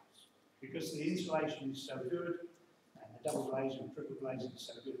the house. Because the insulation is so good and the double glazing and triple glazing is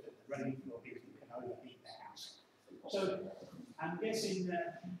so good that the radiant floor heating can overheat the house. So I'm guessing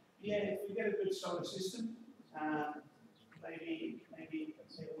that, yeah, if we get a good solar system, maybe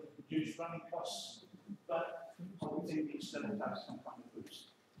it will reduce running costs, but I would think it still has some kind of boost.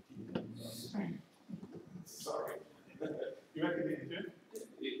 Sorry. You reckon it do?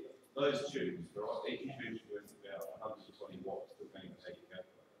 Those tubes, right, each tube's worth about 120 watts, depending on how you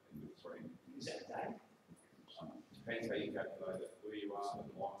calculate it. Is that a day? Depends how you calculate it, where you are, and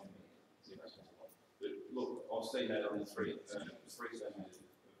why. But look, I've seen that on the three centimetres of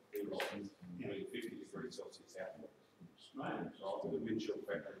doing 50 degrees Celsius output. Right. So with a wind chill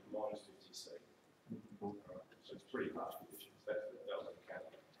factor of minus 50 C. Right. So it's pretty harsh conditions. That was the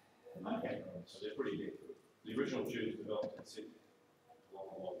calculate. Okay. So they're pretty big. The original tubes developed in Sydney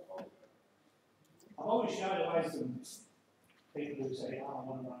a long time ago. I've always shied away from people who say, oh, I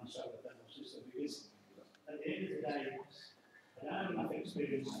want to run a solar thermal system because at the end of the day, I don't have enough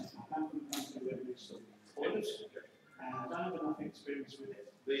experience. I come from a country where we install boilers and I don't have enough experience with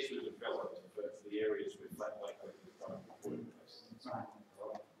it. These were developed for the areas with flat lake where we've got boiler places. Right.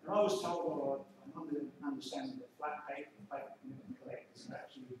 And I was told, well, I'm under the understanding that flat plate and plate collectors are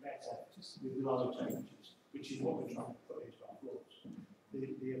actually better with lower temperatures, which is what we're trying to put into our floors.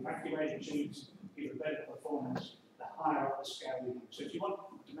 The evacuated tubes give a better performance the higher up the scale you want. So if you want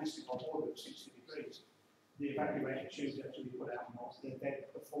domestic hot water at 60 degrees, the evacuated tubes actually put out more, they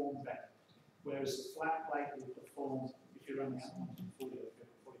perform better. Whereas the flat plate will perform if you're running out 140 or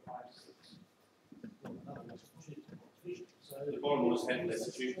 45 degrees. The bottom was had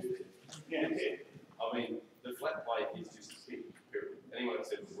less tubes. Yeah. I mean, the flat plate is just a big period. Anyone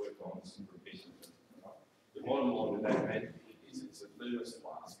that's ever worked on this repeating it. The bottom line with that had is it's a thermos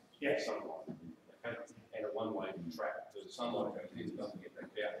flask of sunlight. Okay? And a one-way trap. So the sunlight goes in, doesn't get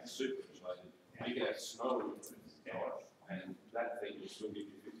back out, it's super insulated. You can have snow in it, right? And that thing will still give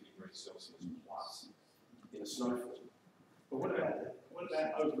you 50 degrees Celsius plus in a snowfall. But what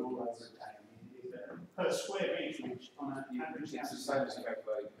about overall overtime? Per square meterage on an average house? It's the same as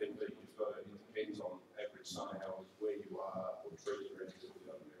calculating PP. You've got it depends on average sun hours, where you are, or trees around you, all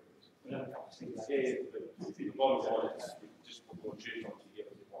the other areas. Yeah, the bottom line is just put more tubes on to get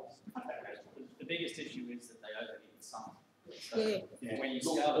what you want. The biggest issue is that they overheat the sun. So Yeah. when you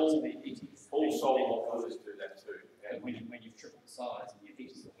Look, scale it to the heating, all solar boilers do that too. and when you've tripled the size and you're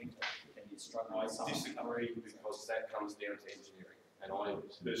heating the winter, then you're struggling I with sun. disagree because that comes down to engineering, and I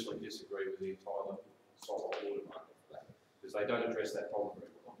personally disagree with the entire solar water market for that, because they don't address that problem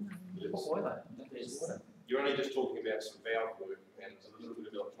very well. You're only just talking about some valve work and a little bit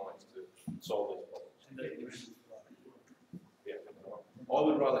of electronics to solve these problems. Yeah, I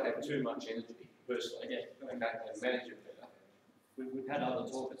would rather have too much energy personally, and manage it better. We've had other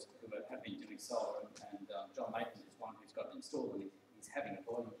talkers who have been doing solar, and John Mason is one who's got it installed, and he's having a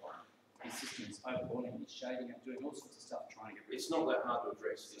boiling problem. His system is overboiling, he's shading it, doing all sorts of stuff, trying to get rid of it. It's not that hard to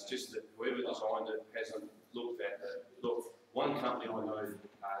address. It's just that whoever designed it hasn't looked at it. Look, one company I know,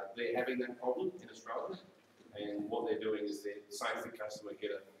 they're having that problem in Australia, and what they're doing is they're saying to the customer,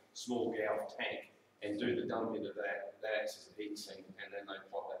 get a small galv tank and do the dump into that. That acts as a heat sink, and then they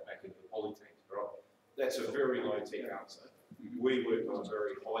plop that back into the poly tank. Right? That's a very low-tech answer. We worked on a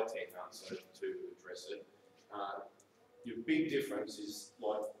very high-tech answer to address it. Your big difference is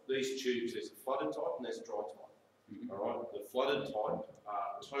like these tubes, there's a flooded type and there's a dry type. All right, the flooded type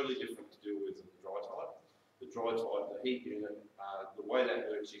are totally different to deal with than the dry type. The dry type, the heat unit, the way that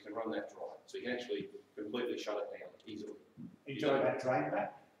works, you can run that dry. So you can actually completely shut it down easily. Are you talking about drain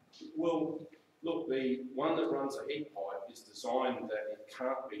back? Well, look, the one that runs a heat pipe is designed that it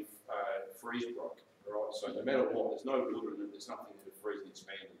can't be freeze broke. Right, so no matter what, there's no water in it, there's nothing that will freeze and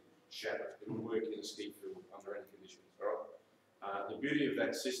expand and shatter. It will work in a ski field under any conditions, all right? The beauty of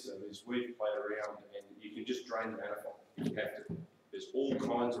that system is we've played around and you can just drain the manifold if you have to. There's all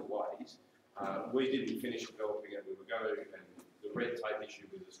kinds of ways. We didn't finish developing it, we were going to, and the red tape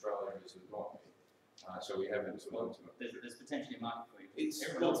issue with Australia is a nightmare. So we haven't looked at it. There's potentially a market for you. It's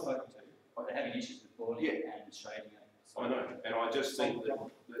Everyone I've spoken to, but they're having issues with boarding and shading it. I know, and I just think that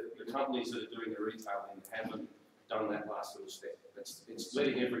the companies that are doing the retailing haven't done that last little step. It's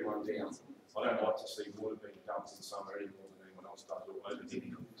letting everyone down. I don't like to see water being dumped in summer any more than anyone else does, or over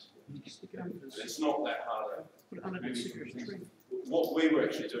It's not that hard. What we were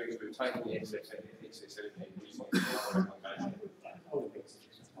actually doing is we were taking the excess energy and using it for another application.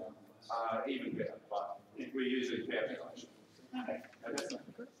 Even better, but we're using power generation. I just got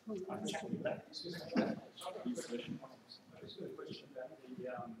a question about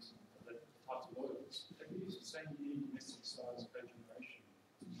the types of oils. Have you used the same domestic size cogeneration?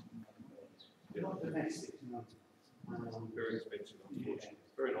 Not domestic, no. Very expensive, unfortunately.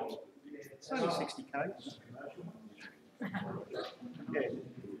 Very nice. It's only 60k. Yeah.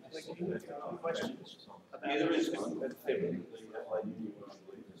 Questions? Yeah, there is one.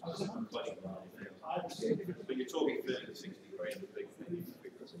 But you're talking 30 to 60 grand a big thing.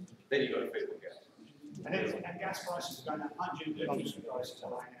 Then you've got to feed the gas. And gas prices are going up, and electricity prices are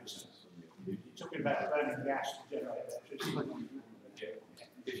going up. You're talking about burning gas to generate electricity. Yeah.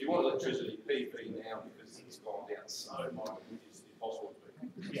 If you want electricity, PV now, because it's gone down so much, it's impossible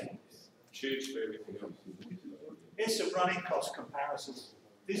to do. Yeah. Tubes for everything else. Here's some running cost comparisons.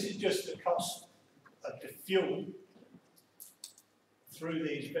 This is just the cost of the fuel through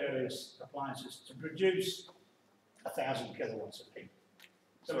these various appliances to produce 1,000 kilowatts of heat.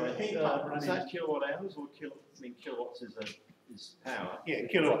 So the heat pump running... Is that kilowatt hours or kilowatts is power? Yeah,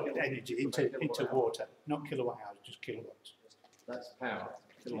 kilowatt energy into water, not kilowatt hours, just kilowatts. That's power.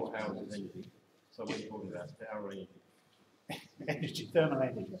 Kilowatt hours is energy. So what are you talking about? Power or energy? Energy, thermal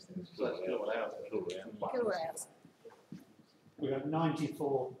energy. So that's kilowatt hours. Kilowatt hours. We have $94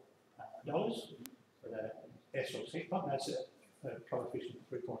 for the air source heat pump. That's a coefficient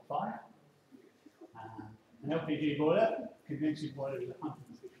of 3.5. An LPG boiler, conventional boiler is $158.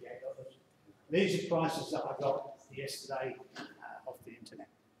 These are prices that I got yesterday off the internet.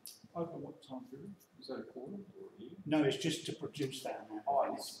 Over what time period? Is that a quarter or a year? No, it's just to produce that amount.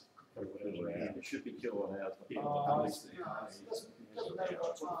 Oh, it's It should be kilowatt hours. Yeah. Doesn't matter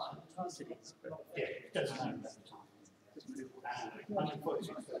what time it is. Yeah, it doesn't matter at the time.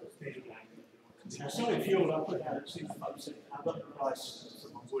 Now, solid fuel, I put out at 65%. I've got the price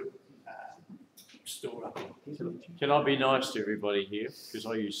someone would store up. Can I be nice to everybody here? Because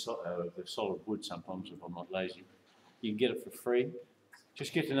I use the solid wood sometimes if I'm not lazy. You can get it for free.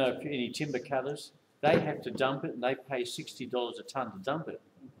 Just get to know if any timber cutters, they have to dump it and they pay $60 a tonne to dump it.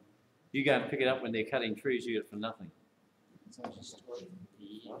 You go and pick it up when they're cutting trees, you get it for nothing.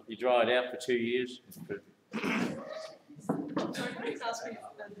 You dry it out for 2 years. Sorry, can I just ask you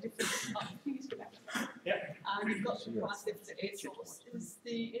the difference? Yeah. You've got the price there for the air source. Is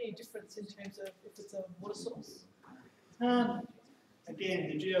there any difference in terms of if it's a water source? Again,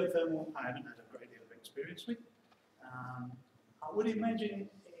 the geothermal, I haven't had a great deal of experience with. I would imagine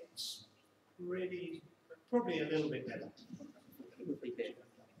it's really, probably a little bit better. It would be better.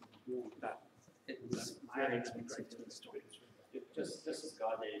 But it was very expensive to install. Just this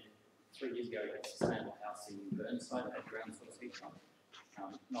guy there 3 years ago, he had a sustainable house in Burnside that had ground source heat pump,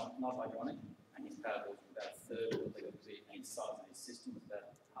 not hydronic, and his power bill was about a third of what it was, and his size of his system was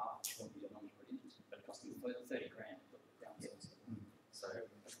about half of what the economic put in it, but it cost him 30 grand to put the ground source. So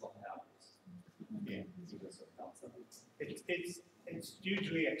that's a lot of power bills. Yeah. It's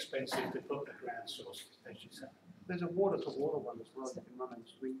hugely expensive to put the ground source, as you say. There's a water-to-water one as well. You can run a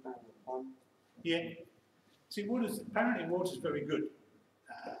sweet fan or pond. Yeah. See, apparently water's very good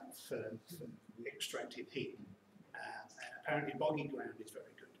for extracted heat. Apparently boggy ground is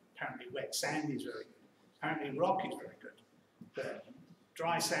very good. Apparently wet sand is very good. Apparently rock is very good. But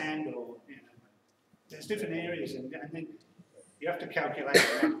dry sand or, there's different areas and then you have to calculate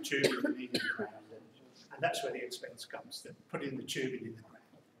the amount of tubing you need in the ground. And that's where the expense comes, to put in the tubing in the ground.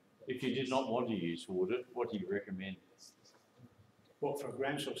 If you did not want to use water, what do you recommend? What, for a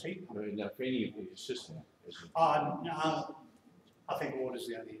ground source heat pump? No, for any of your system. No, I think water's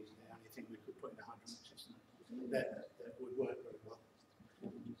the only thing we could put in a hydronic system that would work very well.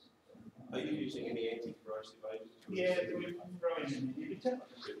 Are you using any anti-corrosive agents? Yeah, we're growing an inhibitor,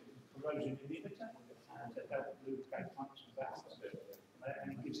 corrosion inhibitor, to help lubricate pumps and valves.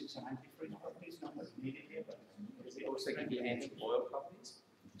 And it gives it some antifreeze properties, not that needed here, but Does it also give you anti-boil properties?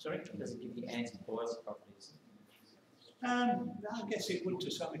 Sorry? Does it give you anti-boils properties? I guess it would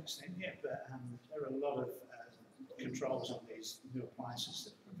to some extent, yeah, but there are a lot of controls on these new appliances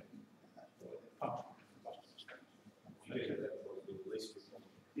that prevent boiling.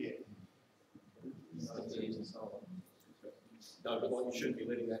 Yeah. No, but like you shouldn't be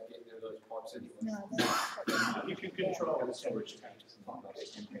letting that get into those pipes anyway. No, You can control the storage tanks.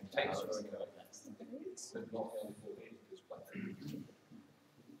 Tanks are okay, but not only for this platform.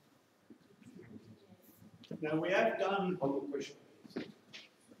 Now, we have done. On your question.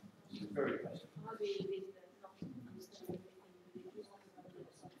 Very good.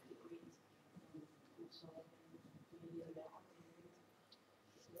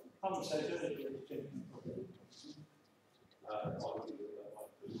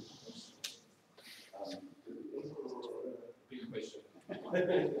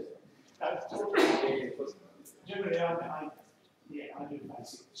 Big question. Generally, I do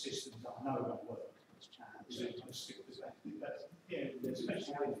basic systems I know don't work. So I stick with that. But yeah, there's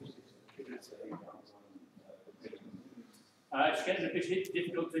specialities. It's getting a bit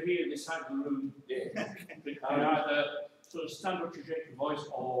difficult to hear this side of the room. Yeah. Either sort of standard trajectory voice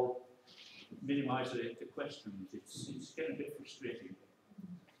or minimise the questions. It's getting a bit frustrating.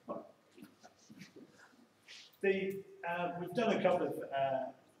 We've done a couple of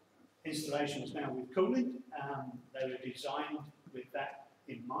installations now with cooling. They were designed with that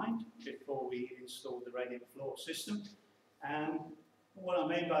in mind before we installed the radiant floor system. What I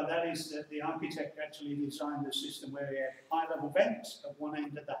mean by that is that the architect actually designed the system where we had high-level vents at one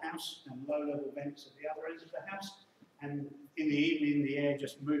end of the house and low-level vents at the other end of the house. And in the evening, the air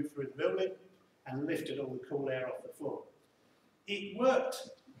just moved through the building and lifted all the cool air off the floor. It worked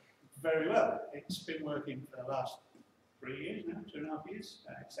very well. It's been working for the last 3 years now, 2.5 years.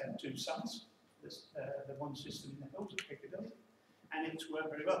 It's had 2 summers, the one system in the hills at Piccadilly. And it's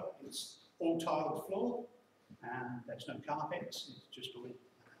worked very well. It's all tiled floor, and there's no carpets. It's just all,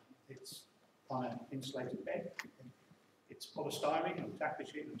 it's on an insulated bed. It's polystyrene and tackle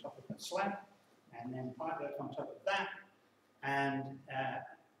sheet on top of a slab, and then pipework on top of that. And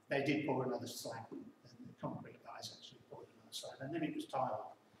they did pour another slab. And the concrete guys actually poured another slab, and then it was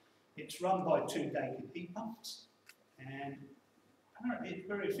tiled. It's run by 2 Dakin heat pumps, and apparently it's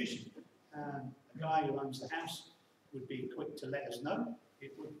very efficient. The guy who owns the house would be quick to let us know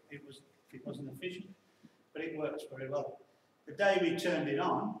it wasn't efficient, but it works very well. The day we turned it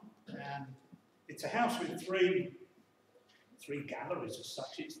on, it's a house with three galleries as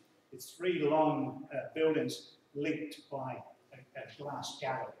such. It's 3 long buildings linked by a glass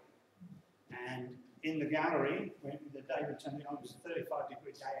gallery. And in the gallery, when the day we turned it on, it was a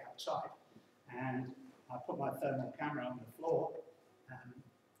 35-degree day outside, and I put my thermal camera on the floor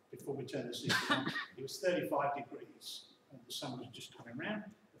before we turned the system on. It was 35 degrees, and the sun was just coming round.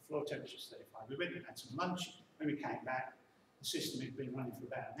 The floor temperature was 35. We went and had some lunch. When we came back, the system had been running for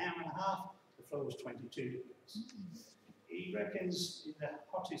about an hour and a half. The floor was 22 degrees. He reckons in the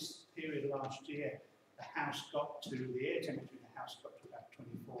hottest period last year, the air temperature in the house got to about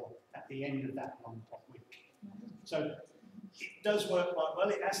 24 at the end of that long hot week. So it does work quite well.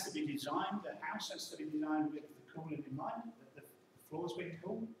 It has to be designed, the house has to be designed with the cooling in mind, that the floor's being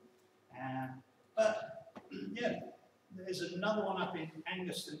cooled. But yeah, there's another one up in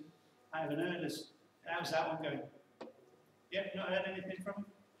Angaston. I haven't heard this. How's that one going? Yeah, not heard anything from him?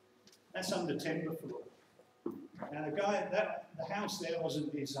 That's under timber floor. Now the house there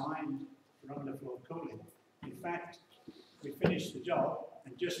wasn't designed for underfloor cooling. In fact, we finished the job,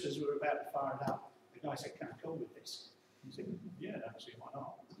 and just as we were about to fire it up, the guy said, "Can I cool with this?" He said, "Yeah, actually, why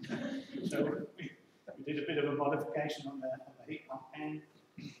not?" So we did a bit of a modification on the heat pump, and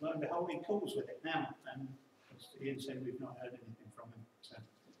lo and behold, he cools with it now. And as Ian said, we've not heard anything from him. So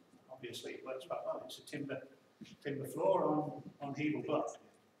obviously, it works quite well. It's a timber floor on heaval block.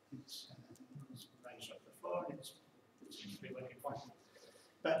 It's raised off the floor, and it seems to be working fine.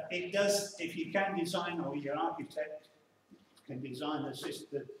 But it does, if you can design, or your architect can design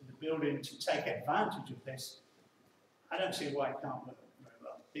the building to take advantage of this, I don't see why it can't work very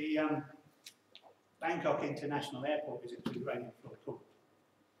well. The Bangkok International Airport is actually radiant floor cooled.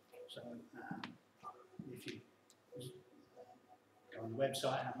 So if you go on the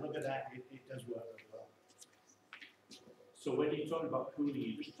website and have a look at that, it does work very well. So when you talk about cooling,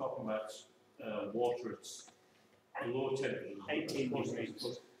 you're just talking about water at low temperature, 18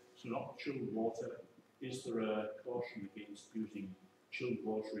 degrees. So not chilled water. Is there a caution against using chilled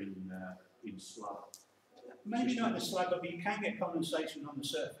water in slab? Maybe not in the slab, but you can get condensation on the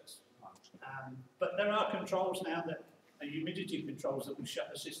surface. But there are controls now that are humidity controls that will shut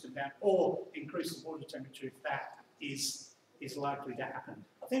the system down or increase the water temperature if that is likely to happen.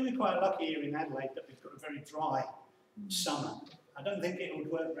 I think we're quite lucky here in Adelaide that we've got a very dry summer. I don't think it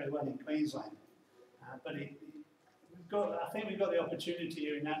would work very well in Queensland, but I think we've got the opportunity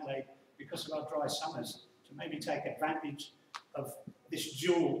here in Adelaide, because of our dry summers, to maybe take advantage of this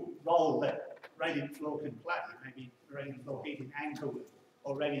dual role that radiant floor can play, maybe radiant floor heating and cooling,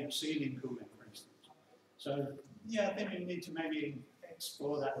 or radiant ceiling cooling, for instance. So, yeah, I think we need to maybe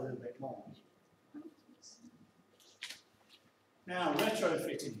explore that a little bit more. Now,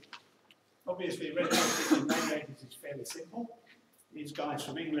 retrofitting. Obviously, retrofitting radiators is fairly simple. These guys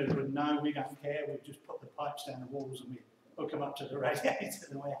from England would know we don't care, we just put the pipes down the walls and we hook them up to the radiator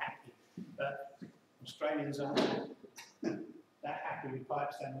and we're happy. But Australians aren't that happy with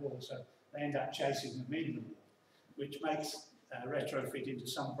pipes down the wall, so they end up chasing them in the wall, which makes retrofitting to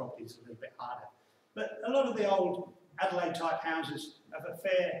some properties a little bit harder. But a lot of the old Adelaide type houses have a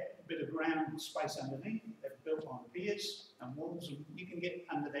fair bit of ground space underneath. They're built on piers and walls, and you can get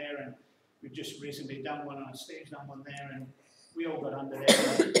under there, and we've just recently done one on Steve's done one there, and we all got under there.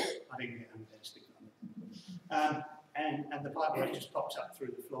 I didn't get under there, Steve got under there. And the pipework just pops up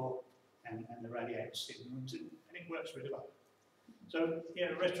through the floor, and the radiator sit in rooms, and it works really well. So,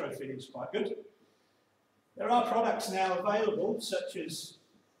 yeah, retrofitting is quite good. There are products now available, such as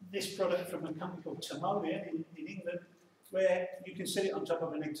this product from a company called Thermolia in England, where you can sit it on top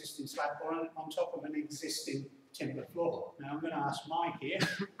of an existing slab or on top of an existing timber floor. Now, I'm going to ask Mike here.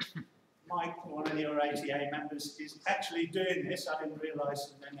 Mike, one of your ATA members, is actually doing this. I didn't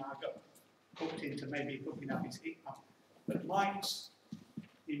realise, and then I got hooked into maybe hooking up his heat pump. But Mike's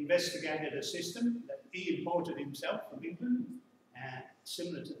investigated a system that he imported himself from England,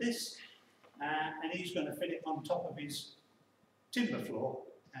 similar to this, and he's going to fit it on top of his timber floor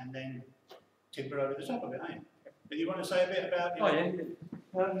and then timber over the top of it, ain't you? But you want to say a bit about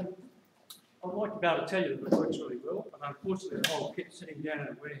I'd like to be able to tell you that it works really well, but unfortunately the whole kit's sitting down in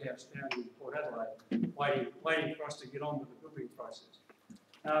a warehouse down in Port Adelaide, waiting for us to get on with the building process.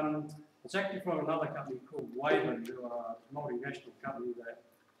 It's actually from another company called Wayland, who are a multinational company that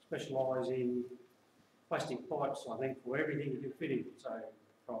specialise in plastic pipes, I think, for everything you can fit in. So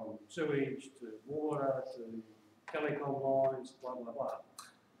from sewage to water to telecom lines, blah, blah, blah.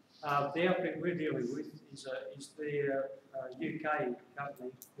 The outfit we're dealing with is their UK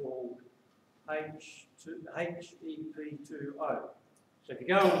company called HEP20. So if you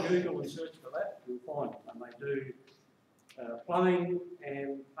go on Google and search for that, you'll find them. And they do plumbing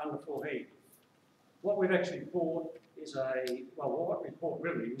and underfloor heating. What we've actually bought is what we bought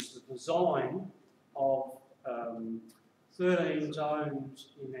really is the design of 13 zones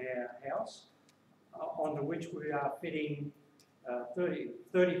in our house, onto which we are fitting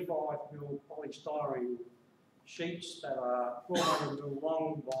 35mm polystyrene sheets that are 400mm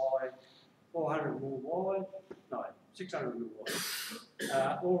long by 400mm wide, no, 600mm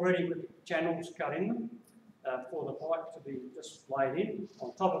wide, already with channels cut in them for the pipe to be just laid in.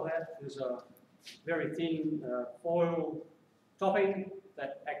 On top of that, there's a very thin foil topping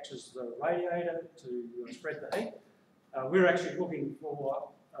that acts as the radiator to spread the heat. We're actually looking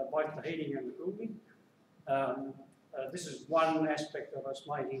for both the heating and the cooling. This is one aspect of us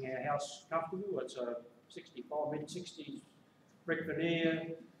making our house comfortable. It's a 65, mid-60s brick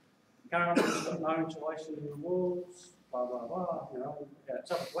veneer. Currently, it's got no insulation in the walls, blah, blah, blah. You know,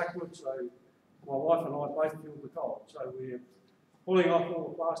 it's up at Blackwood, so my wife and I both feel the cold. So we're pulling off all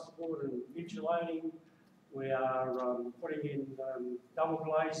the plasterboard and insulating. We are putting in double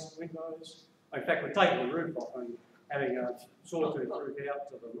glazed windows. In fact, we're taking the roof off and having a sawtooth roof out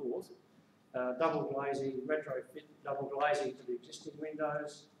to the north. Double glazing, retrofit double glazing to the existing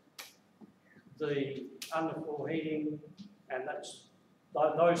windows. The underfloor heating, and that's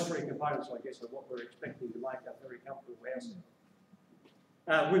those three components, I guess, are what we're expecting to make a very comfortable house.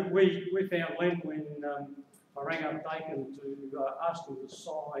 We found Len when I rang up Dakin to ask them to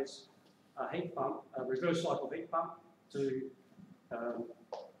size a heat pump, a reverse cycle heat pump, to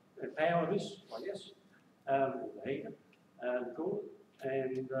power this, I guess, the heater, the cooler,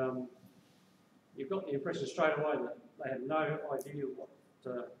 and you've got the impression straight away that they had no idea what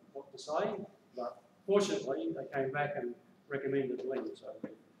to say, but fortunately they came back and recommended Len, so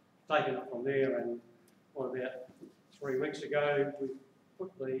we've taken it from there, and about 3 weeks ago we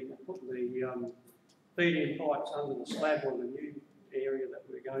put the feed-in pipes under the slab on the new area that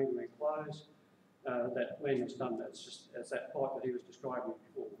we're going to enclose. That Len has done that. It's just as that pipe that he was describing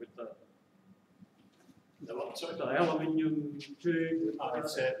before with the aluminium tube.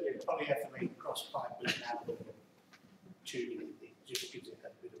 It's a polyethylene cross pipe with an aluminium tubing. It just gives it a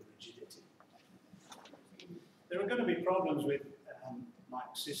bit of rigidity. There are going to be problems with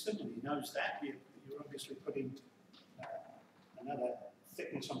Mike's system, and he knows that. You're obviously putting another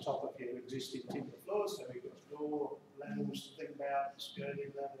thickness on top of your existing timber floors, so we've got floor levels to think about,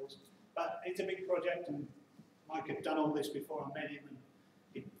 skirting levels. But it's a big project, and Mike had done all this before I met him, and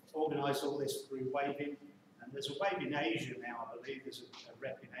he organised all this through Waving. And there's a Wave in Asia now, I believe. There's a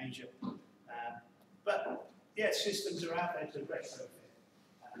rep in Asia. But yeah, systems are out there to retrofit.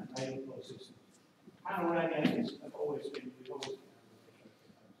 Main floor systems. Panel radiators have always been, we've always been able to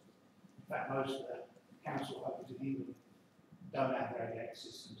retrofit those. In fact, most of the council houses in England don't have radiator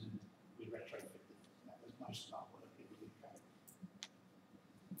systems, and we retrofit them. That was most of our work in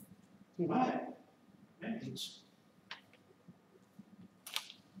the UK. Right, maintenance.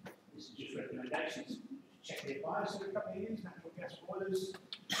 This is just recommendations. Check the advice every couple of years. Natural gas boilers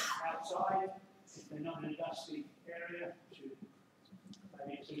outside, if they're not in a dusty area, should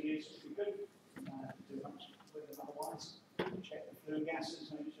maybe 2 years would be good. Too much with them otherwise. Check the flue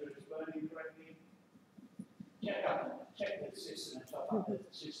gases, make sure it's burning correctly. Check the system and top up the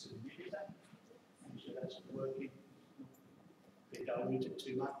system indicator. Make sure that's working. They diluted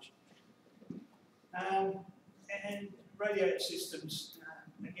too much. And radiator systems,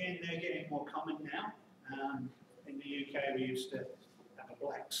 again, they're getting more common now. In the UK, we used to have a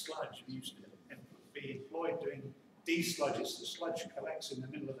black sludge. We used to be employed doing desludges. The sludge collects in the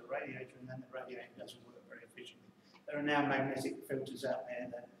middle of the radiator, and then the radiator doesn't work very efficiently. There are now magnetic filters out there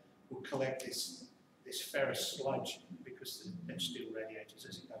that will collect this ferrous sludge, because they're still radiators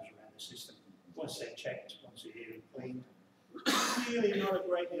as it goes around the system. Once they're checked, once a year and cleaned, really not a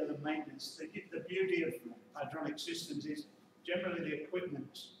great deal of maintenance. The beauty of hydronic systems is generally the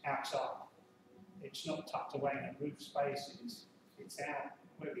equipment's outside. It's not tucked away in a roof space. It's out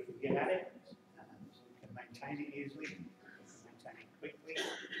where we can get at it. So we can maintain it easily. We can maintain it quickly.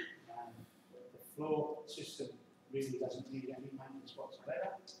 The floor system really doesn't need any maintenance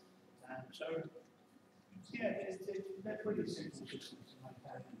whatsoever. So yeah, they're pretty simple systems to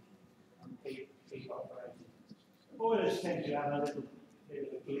maintain and keep operating. Boilers tend to have a little bit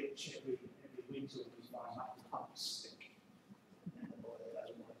of a glitch every winter when we find out the pumps stick. And the boiler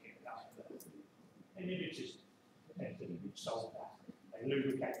doesn't want to get it up. And it just effectively solve that. They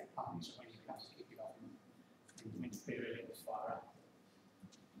lubricate the pumps, and when you come to kick it off in the winter period, it will fire up.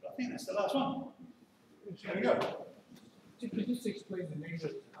 But I think that's the last one. There we go. Could you just explain the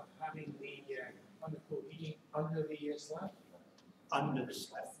negatives of having the underfloor heating under the slab? Under the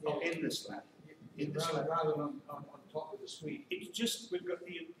slab, not in the slab. In the slab. Rather than on top of the suite. It's just, we've got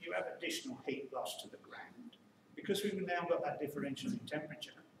you have additional heat loss to the ground. Because we've now got that differential in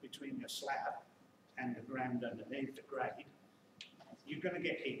temperature between your slab and the ground underneath the grade, you're going to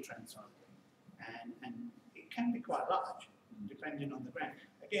get heat transfer. And it can be quite large, depending on the ground.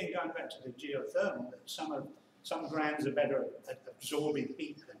 Again, going back to the geothermal, that some grounds are better at absorbing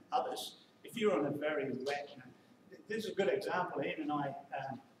heat than others. If you're on a very wet, this is a good example. Ian and I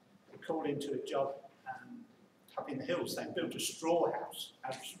called into a job up in the hills. They built a straw house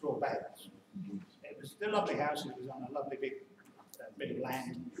out of straw bales. It was a lovely house. It was on a lovely big bit of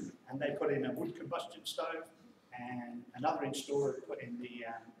land, and they put in a wood combustion stove, and another installer put in the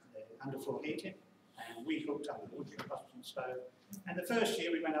underfloor heating, and we hooked up the wood combustion stove. And the first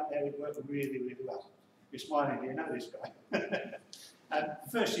year we went up there, it worked really, really well. You're smiling, you know this guy.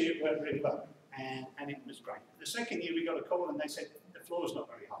 The first year it worked really well, and it was great. The second year we got a call, and they said the floor's not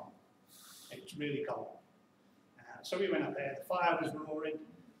very hot. It's really cold. So we went up there, the fire was roaring,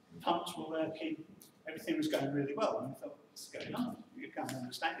 the pumps were working, everything was going really well. And we thought, what's going on? You can't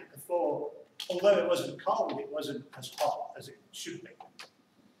understand it. The floor, although it wasn't cold, it wasn't as hot as it should be.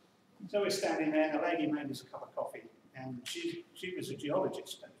 So we're standing there, and the lady made us a cup of coffee, and she was a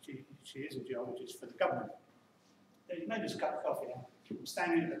geologist. She is a geologist for the government. They made us a cup of coffee, and I'm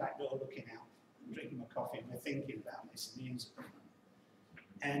standing at the back door looking out, drinking my coffee, and we're thinking about this and the ins and outs.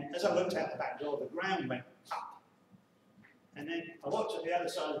 And as I looked out the back door, the ground went up. And then I walked to the other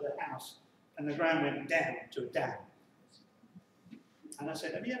side of the house, and the ground went down to a dam. And I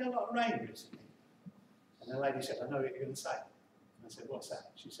said, have you had a lot of rain recently? And the lady said, I know what you're going to say. And I said, what's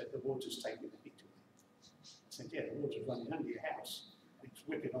that? She said, the water's taking the heat away. I said, yeah, the water's running under your house, and it's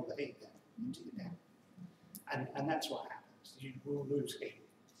whipping all the heat down into your dam. And that's what happens. You will lose heat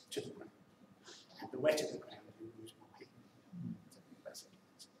to the ground. And the wetter the ground, you lose more heat.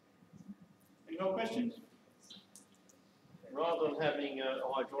 Any more questions? Rather than having a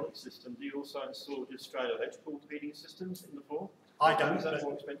hydronic system, do you also install just straight electrical heating systems in the floor? I don't. Is that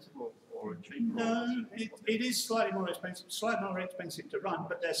more expensive or cheaper? No, it is slightly more expensive to run,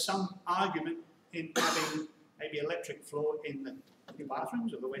 but there's some argument in having maybe electric floor in the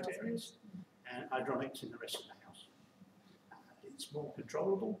bathrooms or the wet areas, and hydronics in the rest of the house. It's more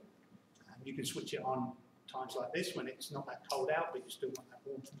controllable, and you can switch it on times like this when it's not that cold out, but you still want that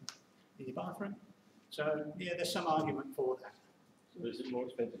warmth in your bathroom. So yeah, there's some argument for that. So is it more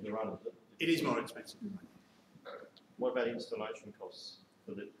expensive to run? It is more expensive. What about installation costs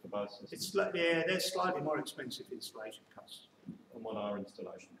for both systems? It's yeah, there's slightly more expensive installation costs. And what are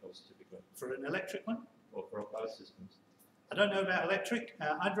installation costs typically? For an electric one? Or for both systems? I don't know about electric.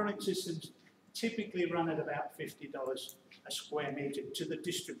 Hydronic systems typically run at about $50 a square metre to the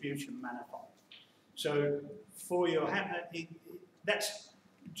distribution manifold. So for your that's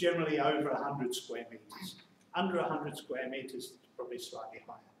generally over 100 square metres. Under 100 square metres, it's probably slightly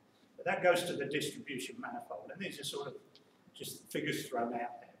higher. But that goes to the distribution manifold, and these are sort of just figures thrown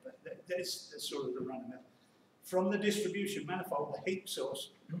out there, but that's sort of the run-of-the-mill. From the distribution manifold, the heat source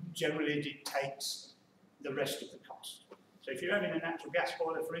generally dictates the rest of the cost. So if you're having a natural gas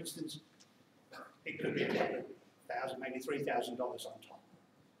boiler, for instance, it could be a couple of thousand, maybe $3,000 on top.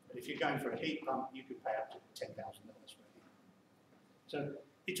 But if you're going for a heat pump, you could pay up to $10,000 for a heat pump. So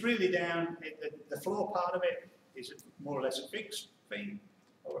it's really down, the floor part of it is more or less a fixed fee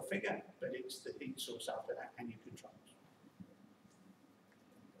or a figure, but it's the heat source after that and your controls.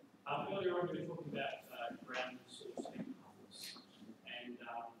 Earlier on, we were talking about ground source heat pumps, and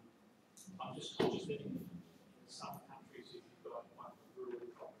I'm just conscious that in some countries, if you've got one rural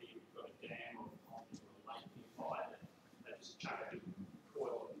property, you've got a dam or a pond or a lake nearby, they just chuck a big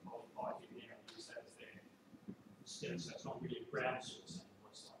coil and poly pipe in there and use that as their instead. So it's not really a ground source anymore.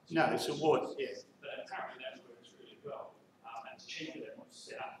 No, it's a wood, yes. But apparently that works really well. And it's cheaper than what's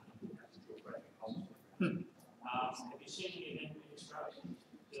set up. You have to drill great big holes. Have you seen any in Australia?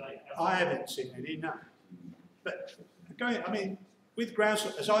 I haven't seen any, no. But going, I mean, with ground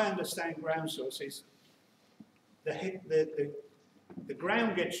source, as I understand ground sources, the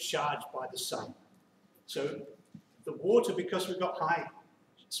ground gets charged by the sun. So the water, because we've got high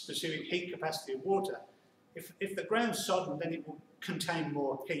specific heat capacity of water, if the ground's sodden, then it will contain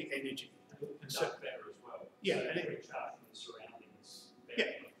more heat energy. It will conduct better as well. Yeah, so and it charge from the surroundings. Yeah.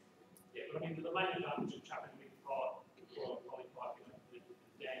 Yeah, but I mean, the main advantage of chucking a big pipe or a poly pipe in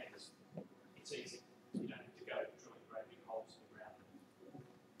the dams, it's easy. You don't have to go drilling great big holes in the ground.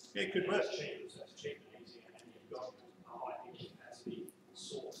 Yeah, it could work. It's cheap, so it's cheap and easy, and you've got a high heat capacity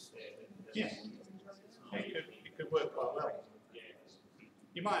source there. Yeah. It could work quite well. Yeah.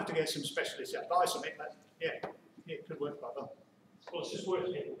 You might have to get some specialist advice on it, but yeah, it could work quite well. Well, it's just worth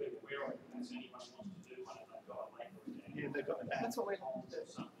people being aware of it, as anyone wants to do one if they've got a lake or a dam. Yeah, they've got a dam. That's what we're looking to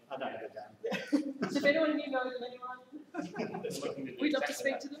do. I don't know that. So if anyone of you knows of anyone, we'd love to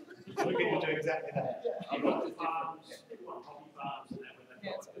speak to them. We're going to do exactly that. People on farms, people on hobby farms and that, when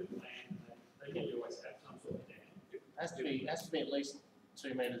they've got a bit of land, they nearly always have some sort of dam. Has to be at least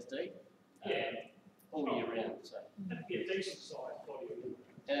 2 metres deep. Yeah. All year round. So. That'd be a decent sized body of water.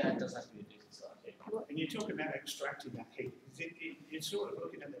 Yeah, it does have to be a decent size. Yeah. And you're talking about extracting that heat. You're sort of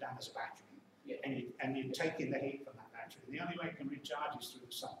looking at the dam as a battery, Yeah. and you're taking the heat from that battery. And the only way it can recharge is through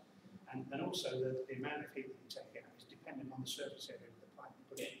the sun. And also the amount of heat that you take out is dependent on the surface area of the pipe you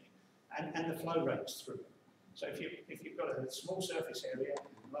put in, and the flow rates through it. So if you've got a small surface area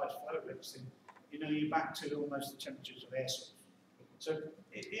and large flow rates, then you're back to almost the temperatures of air source. So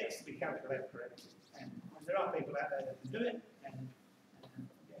it has to be calculated correctly. And there are people out there that can do it, and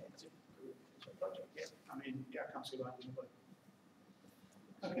yeah, it's a project. Yeah, I mean, yeah, I can't see why it wouldn't work.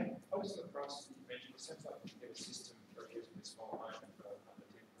 Okay. What was the price that you mentioned? It sounds like you can get a system for using this small home for under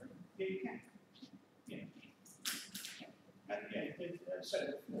 10 grand. Yeah, you can. Yeah. So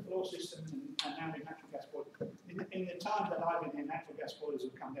the floor system and now with natural gas boilers. In the time that I've been here, natural gas boilers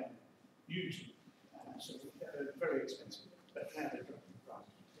have come down hugely. So they're very expensive, but now they're dropping in price.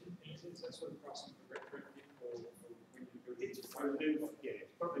 Is that sort of pricing for retrofit or when you do it? It's for a new, yeah,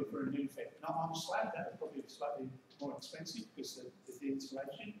 it's probably for a new fit. Now on slab, that would probably be slightly more expensive because of the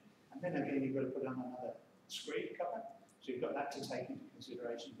installation. And then again, you've got to put on another screen cover. So you've got that to take into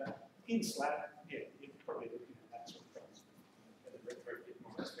consideration. But in slab, yeah, you're probably looking at that sort of price. The retrofit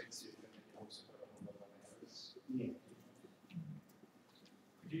more expensive than it also put on all of the others. Yeah.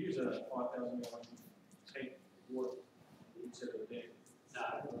 Could you use a 5,000 gallon tank of water instead of a dam? No,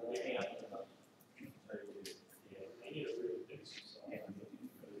 we hang up the boat. Yeah, they need a really big size.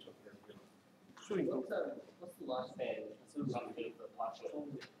 What's the lifespan? Sort of something for the pipe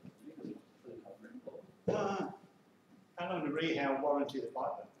How long to rehow warranty the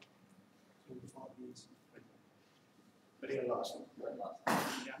pipe? 5 years. But it'll last.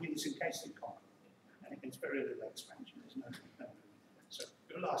 Yeah, I mean, it's encased in concrete, and it's very little expansion. There's no so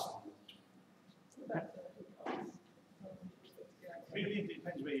it'll last long. Really, it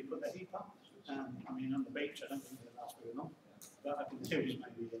depends where you put the heat pump. I mean, on the beach, I don't think they'll last very long. But I can tell you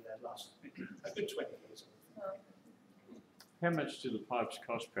maybe they'll last a good 20 years. How much do the pipes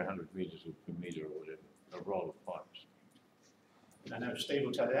cost per 100 metres or per metre or whatever, a roll of pipes? I know Steve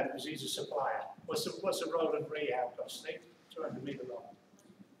will tell you that because he's a supplier. What's a roll of rehab cost, Steve? 200 metre roll.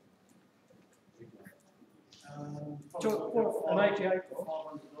 An 88 $500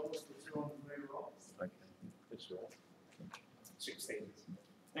 for 200 metre roll. Okay, that's right. 16.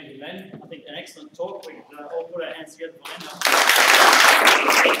 Thank you, Len. I think an excellent talk. We can all put our hands together for Len.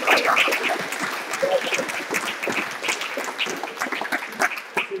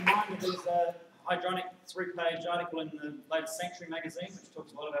 Just a reminder, there's a Hydronic 3-page article in the latest Sanctuary magazine, which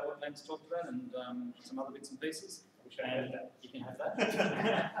talks a lot about what Len's talked about and some other bits and pieces. And you can have that.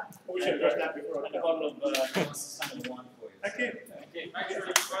 I wish I'd read that before. And a bottle of sustainable wine for you. Thank you. Thank you. Make sure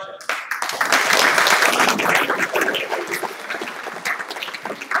you try it.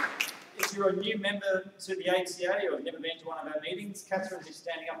 If you're a new member to the ATA or have never been to one of our meetings, Catherine, who's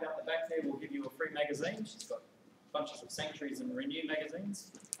standing up out the back there, will give you a free magazine. She's got bunches of Sanctuaries and Renew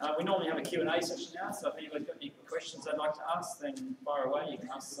magazines. We normally have a Q&A session now, so if anybody's got any questions they'd like to ask, then fire away. You can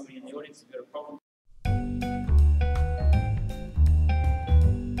ask somebody in the audience if you've got a problem.